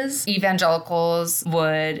houses. Evangelicals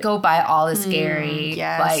would go buy all the scary,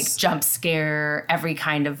 yes. like jump scare, every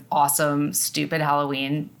kind of awesome, stupid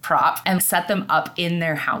Halloween prop and set them up in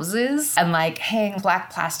their houses and like hang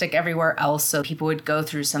black plastic everywhere else so people would go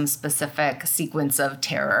through some specific sequence of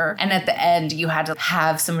terror. And at the end, you had to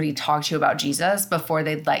have somebody talk to you about Jesus before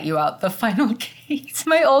they'd let you out the final gate.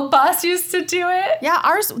 My old boss used to do it. Yeah,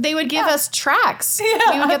 ours, they would give us tracks.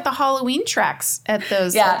 Yeah. We would get the Halloween tracks at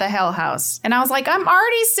those, Yeah. at the Hell House. And I was like, I'm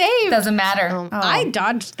already saved. Doesn't matter. I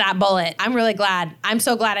dodged that bullet. I'm really glad. I'm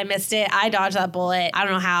so glad I missed it. I dodged that bullet. I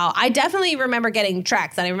don't know how. I definitely remember getting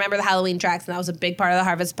tracks, and I remember the Halloween tracks, and that was a big part of the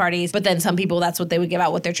harvest parties. But then some people, that's what they would give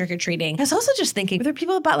out with their trick-or-treating. I was also just thinking, were there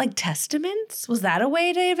people that bought like testaments? Was that a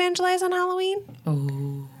way to evangelize on Halloween?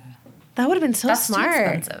 Ooh. That would have been so That's smart. too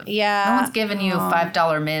expensive. Yeah. No one's giving you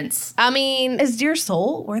 $5 mints. I mean, is your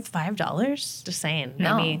soul worth $5? Just saying.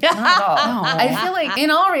 No, Maybe. not at all. I feel like,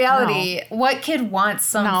 in all reality, what kid wants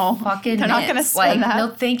some No, fucking they're not mints? gonna spend like, that. No,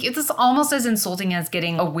 thank you. It's almost as insulting as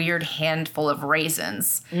getting a weird handful of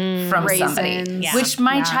raisins from somebody, Raisins. Yeah. which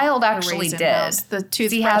my Yeah, child the actually raisin did. house, the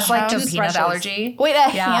He has like the toothbrush peanut house. allergy. Wait, a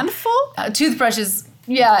handful? Toothbrushes.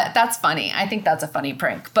 Yeah, that's funny. I think that's a funny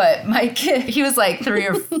prank. But my kid, he was like 3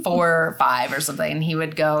 or 4 or 5 or something. And he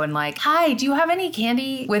would go and like, hi, do you have any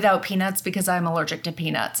candy without peanuts? Because I'm allergic to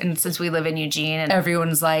peanuts. And since we live in Eugene and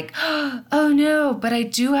everyone's like, oh no, but I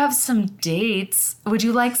do have some dates. Would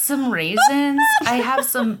you like some raisins? I have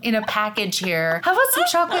some in a package here. How about some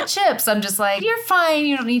chocolate chips? I'm just like, you're fine.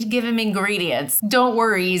 You don't need to give him ingredients. Don't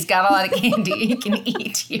worry. He's got a lot of candy he can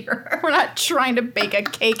eat here. We're not trying to bake a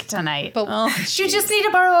cake tonight. But You just need to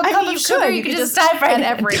borrow a cup of sugar. You could just dive right at in.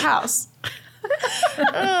 every house.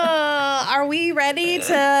 are we ready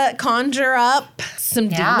to conjure up some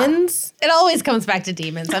Yeah. demons. It always comes back to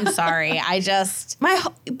demons. I'm sorry.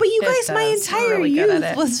 But you guys, my does. We're entire really good at youth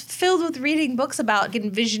it. was filled with reading books about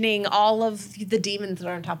envisioning all of the demons that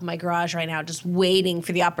are on top of my garage right now, just waiting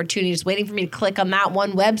for the opportunity, just waiting for me to click on that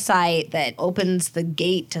one website that opens the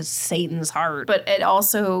gate to Satan's heart. But it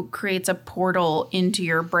also creates a portal into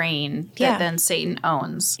your brain that Yeah. then Satan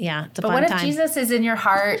owns. yeah, it's a But fun what if time. Jesus is in your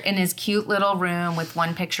heart in his cute little room with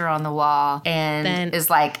one picture on the wall and Then- is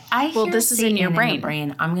like, Well, hear this is in Satan your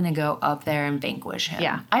brain. I'm going to go up there and vanquish him.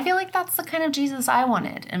 Yeah. I feel like that's the kind of Jesus I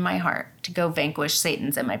wanted in my heart, to go vanquish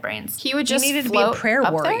Satan's in my brains. He would You just needed to be a float prayer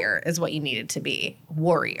up there? warrior, is what you needed to be.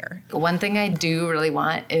 Warrior. One thing I do really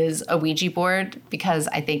want is a Ouija board, because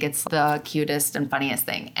I think it's the cutest and funniest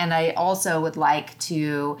thing. And I also would like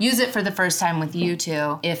to use it for the first time with you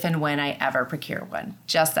two, if and when I ever procure one.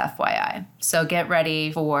 Just FYI. So get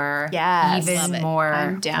ready for Yes. Love even it. more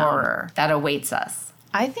I'm down. horror that awaits us.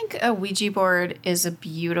 I think a Ouija board is a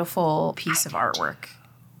beautiful piece of artwork.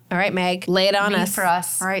 All right, Meg, lay it on Read us. for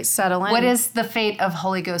us. All right, settle in. What is the fate of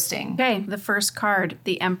Holy Ghosting? Okay, the first card,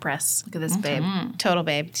 the Empress. Look at this babe. Total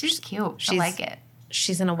babe. She's cute. I She's- like it.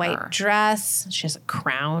 She's in a white Her. dress. She has a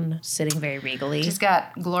crown, sitting very regally. She's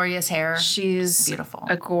got glorious hair. She's Beautiful.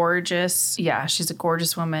 she's a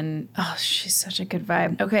gorgeous woman. Oh, she's such a good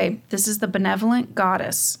vibe. Okay, this is the benevolent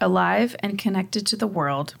goddess, alive and connected to the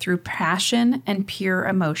world through passion and pure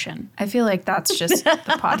emotion. I feel like that's just the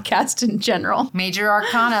podcast in general. Major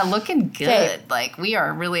Arcana looking good. Okay. Like, we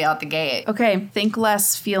are really out the gate. Okay, think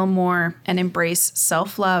less, feel more, and embrace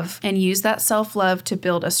self love, and use that self love to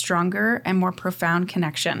build a stronger and more profound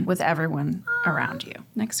connection with everyone around you.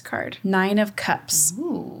 Next card, Nine of Cups.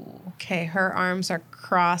 Okay, her arms are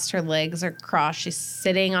crossed, her legs are crossed. She's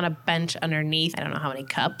sitting on a bench underneath. I don't know how many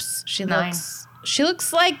cups. She Nine.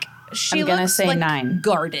 looks like I'm gonna say 9.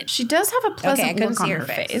 guarded. She does have a pleasant I couldn't look see on her her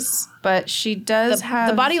face. face, but she does have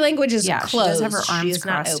the body language is yeah, closed. she does have her She arms is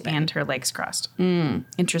not crossed open. and her legs crossed.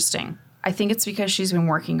 Interesting. I think it's because she's been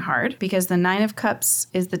working hard, because the Nine of Cups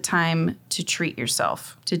is the time to treat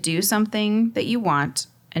yourself, to do something that you want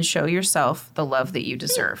and show yourself the love that you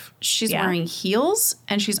deserve. She's Yeah. wearing heels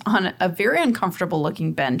and she's on a very uncomfortable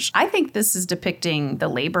looking bench. I think this is depicting the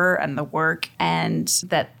labor and the work, and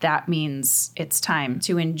that means it's time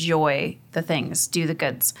to enjoy the things, do the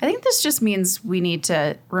goods. I think this just means we need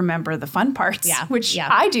to remember the fun parts, Yeah, which yeah.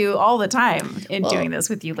 I do all the time in doing this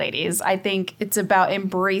with you ladies. I think it's about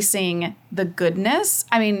embracing the goodness.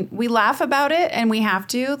 I mean, we laugh about it and we have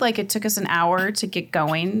to. Like, it took us an hour to get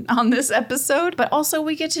going on this episode, but also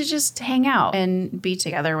we get to just hang out and be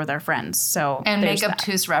together with our friends. So And there's make that.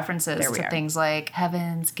 obtuse references There we to are. things like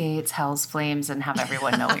heaven's gates, hell's flames, and have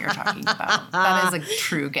everyone know what you're talking about. That is a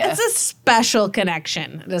true gift. It's a special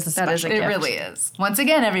connection. It is a That is special a It gift. really is. Once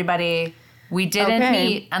again, everybody, we didn't Okay.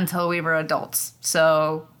 meet until we were adults.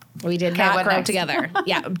 So We did Okay, not what grow next? together.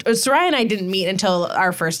 Yeah. Soraya and I didn't meet until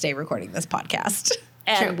our first day recording this podcast.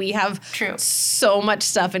 And True. we have True. so much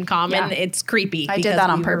stuff in common. Yeah. It's creepy. I did because that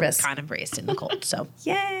on we were purpose. kind of raised in the cult. So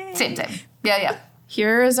Yay. same. Yeah.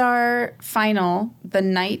 Here is our final, the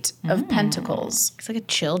Knight of Pentacles. it's like a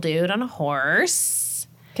chill dude on a horse.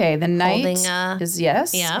 Okay, the Knight Holding a- is, yeah.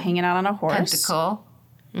 hanging out on a horse. Pentacle.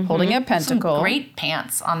 Holding a pentacle. Great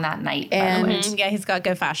pants on that night, And- by the way. Yeah, he's got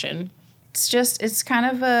good fashion. It's kind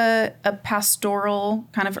of a pastoral,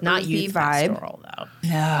 kind of Not earthy youth vibe. pastoral, though.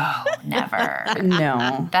 No, never.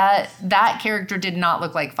 No. That character did not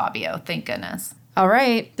look like Fabio, thank goodness. All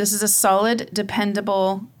right. This is a solid,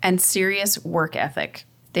 dependable, and serious work ethic.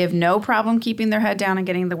 They have no problem keeping their head down and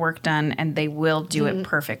getting the work done, and they will do it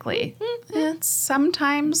perfectly. It's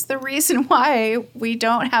sometimes the reason why we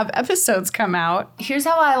don't have episodes come out. Here's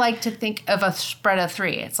how I like to think of a spread of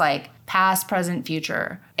 3. It's like past, present,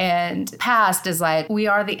 future. And past is like, we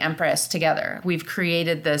are the Empress together. We've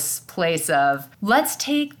created this place of, let's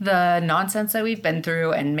take the nonsense that we've been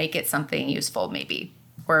through and make it something useful, maybe.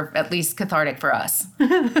 Or at least cathartic for us.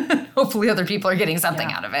 Hopefully other people are getting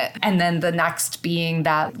something out of it. And then the next being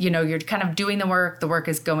that, you're kind of doing the work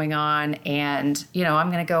is going on, and, I'm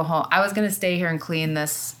going to go home. I was going to stay here and clean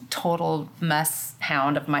this total mess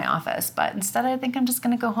hound of my office, but instead I think I'm just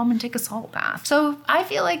going to go home and take a salt bath. So I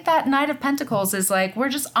feel like that Knight of Pentacles is like, we're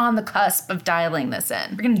just on the cusp of dialing this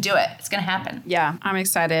in. We're going to do it. It's going to happen. Yeah, I'm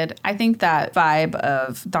excited. I think that vibe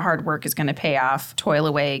of the hard work is going to pay off, toil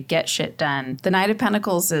away, get shit done. The Knight of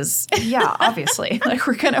Pentacles is, yeah, obviously. Like,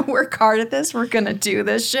 we're going to work hard at this. We're going to do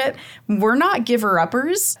this shit. We're not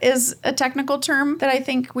giver-uppers is a technical term that I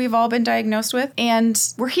think we've all been diagnosed with. And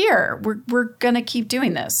we're here. We're going to keep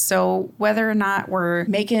doing this. So whether or not we're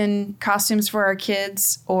making costumes for our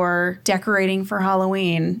kids or decorating for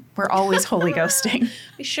Halloween, we're always holy ghosting.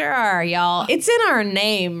 We sure are, y'all. It's in our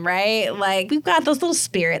name, right? Like, we've got those little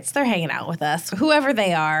spirits. They're hanging out with us. Whoever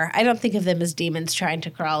they are, I don't think of them as demons trying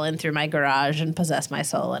to crawl in through my garage and possess my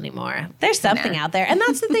soul anymore. There's something out there. And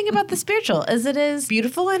that's the thing about the spiritual, is it is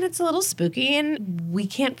beautiful and it's a little spooky and we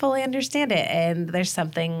can't fully understand it. And there's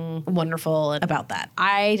something wonderful about that.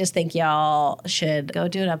 I just think y'all should go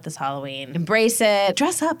do it up this Halloween. Embrace it.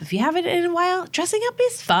 Dress up. If you haven't in a while, dressing up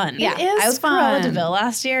is fun. Yeah, it is I was fun. Cruella de Vil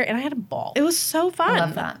last year and I had a ball. It was so fun. I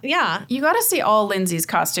love that. Yeah. You got to see all Lindsay's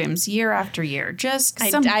costumes year after year. Just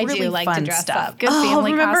some I really do like fun to dress stuff. up. Good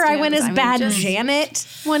family remember costumes. I went as Bad just- Janet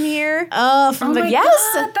one year? Oh, from the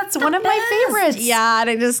Yes, that's one of my favorites. Yeah, and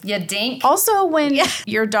I just You dink. Also, when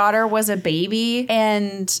your daughter was a baby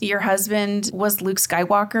and your husband was Luke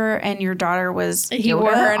Skywalker and your daughter was he Yoda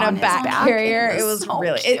wore her in a on his back carrier. It was so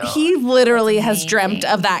really. cute. He literally has amazing. dreamt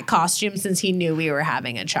of that costume since he knew we were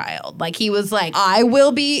having a child. Like he was like, I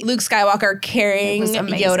will be Luke Skywalker carrying was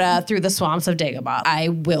amazing. Yoda through the swamps of Dagobah. I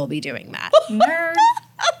will be doing that. Nerd.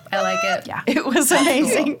 I like it. Yeah, it was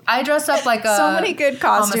amazing. I dress up like a So many good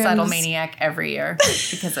costumes. homicidal maniac every year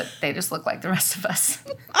because they just look like the rest of us.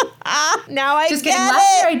 Now I Just get kidding.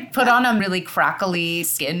 Last it. year I put on a really crackly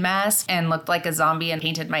skin mask and looked like a zombie and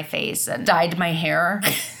painted my face and dyed my hair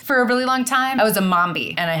for a really long time. I was a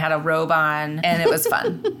mombi and I had a robe on and it was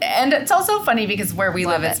fun. And it's also funny because where we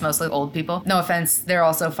live, it's mostly old people. No offense, they're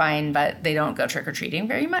also fine, but they don't go trick-or-treating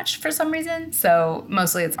very much for some reason. So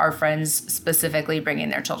mostly it's our friends specifically bringing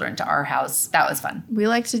their children to our house. That was fun. We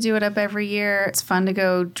like to do it up every year. It's fun to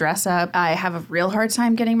go dress up. I have a real hard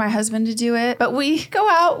time getting my husband to do it, but we go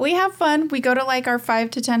out, we have fun. We go to like our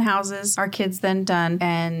 5 to 10 houses. Our kids then done,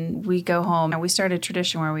 and we go home. And we start a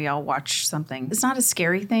tradition where we all watch something. It's not a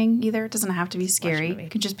scary thing either. It doesn't have to be scary.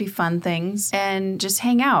 It could just be fun things and just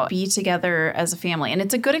hang out, be together as a family. And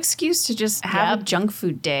it's a good excuse to just have a junk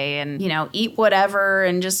food day and, eat whatever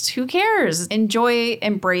and just who cares? Enjoy,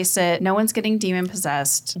 embrace it. No one's getting demon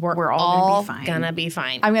possessed. We're all gonna be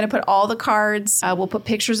fine. I'm going to put all the cards. We'll put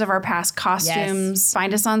pictures of our past costumes.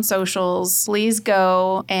 Find us on socials. Please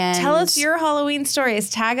go and Tell us your Halloween stories.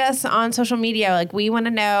 Tag us on social media. Like, we want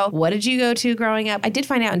to know, what did you go to growing up? I did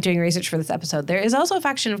find out in doing research for this episode, there is also a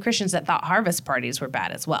faction of Christians that thought harvest parties were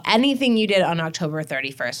bad as well. Anything you did on October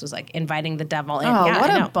 31st was like inviting the devil in. Oh, yeah, what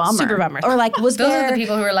I a know. bummer. Super bummer. Or like, was Those there... are the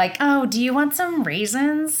people who are like, oh, do you want some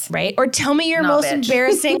raisins? Right? Or tell me your No, most bitch.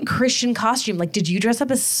 embarrassing Christian costume. Like, did you dress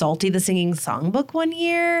up as Salty the Singing Songbook one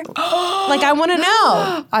year? Like, I want to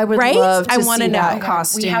know. I would right? love to I wanna see know. that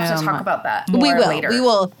costume. We have to talk about that more We will. later. We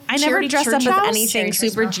will. I never Charity dressed up church as house? anything Charity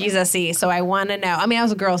super church house. Jesus-y, so I want to know. I mean, I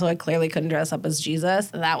was a girl, so I clearly couldn't dress up as Jesus.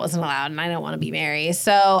 That wasn't allowed, and I don't want to be Mary.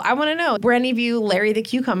 So I want to know, were any of you Larry the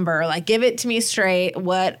Cucumber? Like, give it to me straight.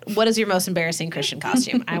 What is your most embarrassing Christian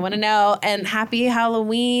costume? I want to know. And happy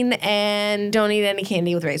Halloween, and don't eat any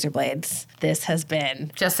candy with razor blades. This has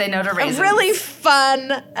been Just say no to a raisins. really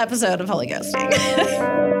fun episode of Holy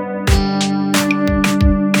Ghosting.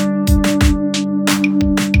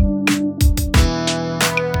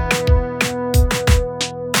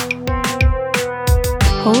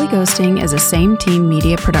 Holy Ghosting is a Same Team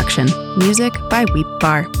Media production. Music by Weep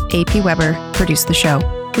Bar. AP Weber produced the show.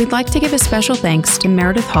 We'd like to give a special thanks to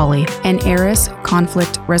Meredith Hawley and Eris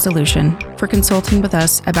Conflict Resolution for consulting with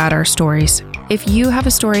us about our stories. If you have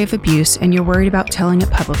a story of abuse and you're worried about telling it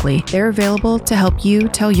publicly, they're available to help you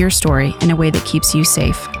tell your story in a way that keeps you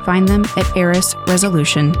safe. Find them at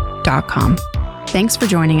erisresolution.com. Thanks for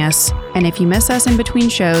joining us, and if you miss us in between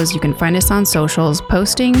shows, you can find us on socials,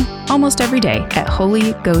 posting almost every day at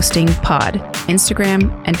Holy Ghosting Pod,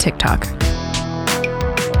 Instagram and TikTok.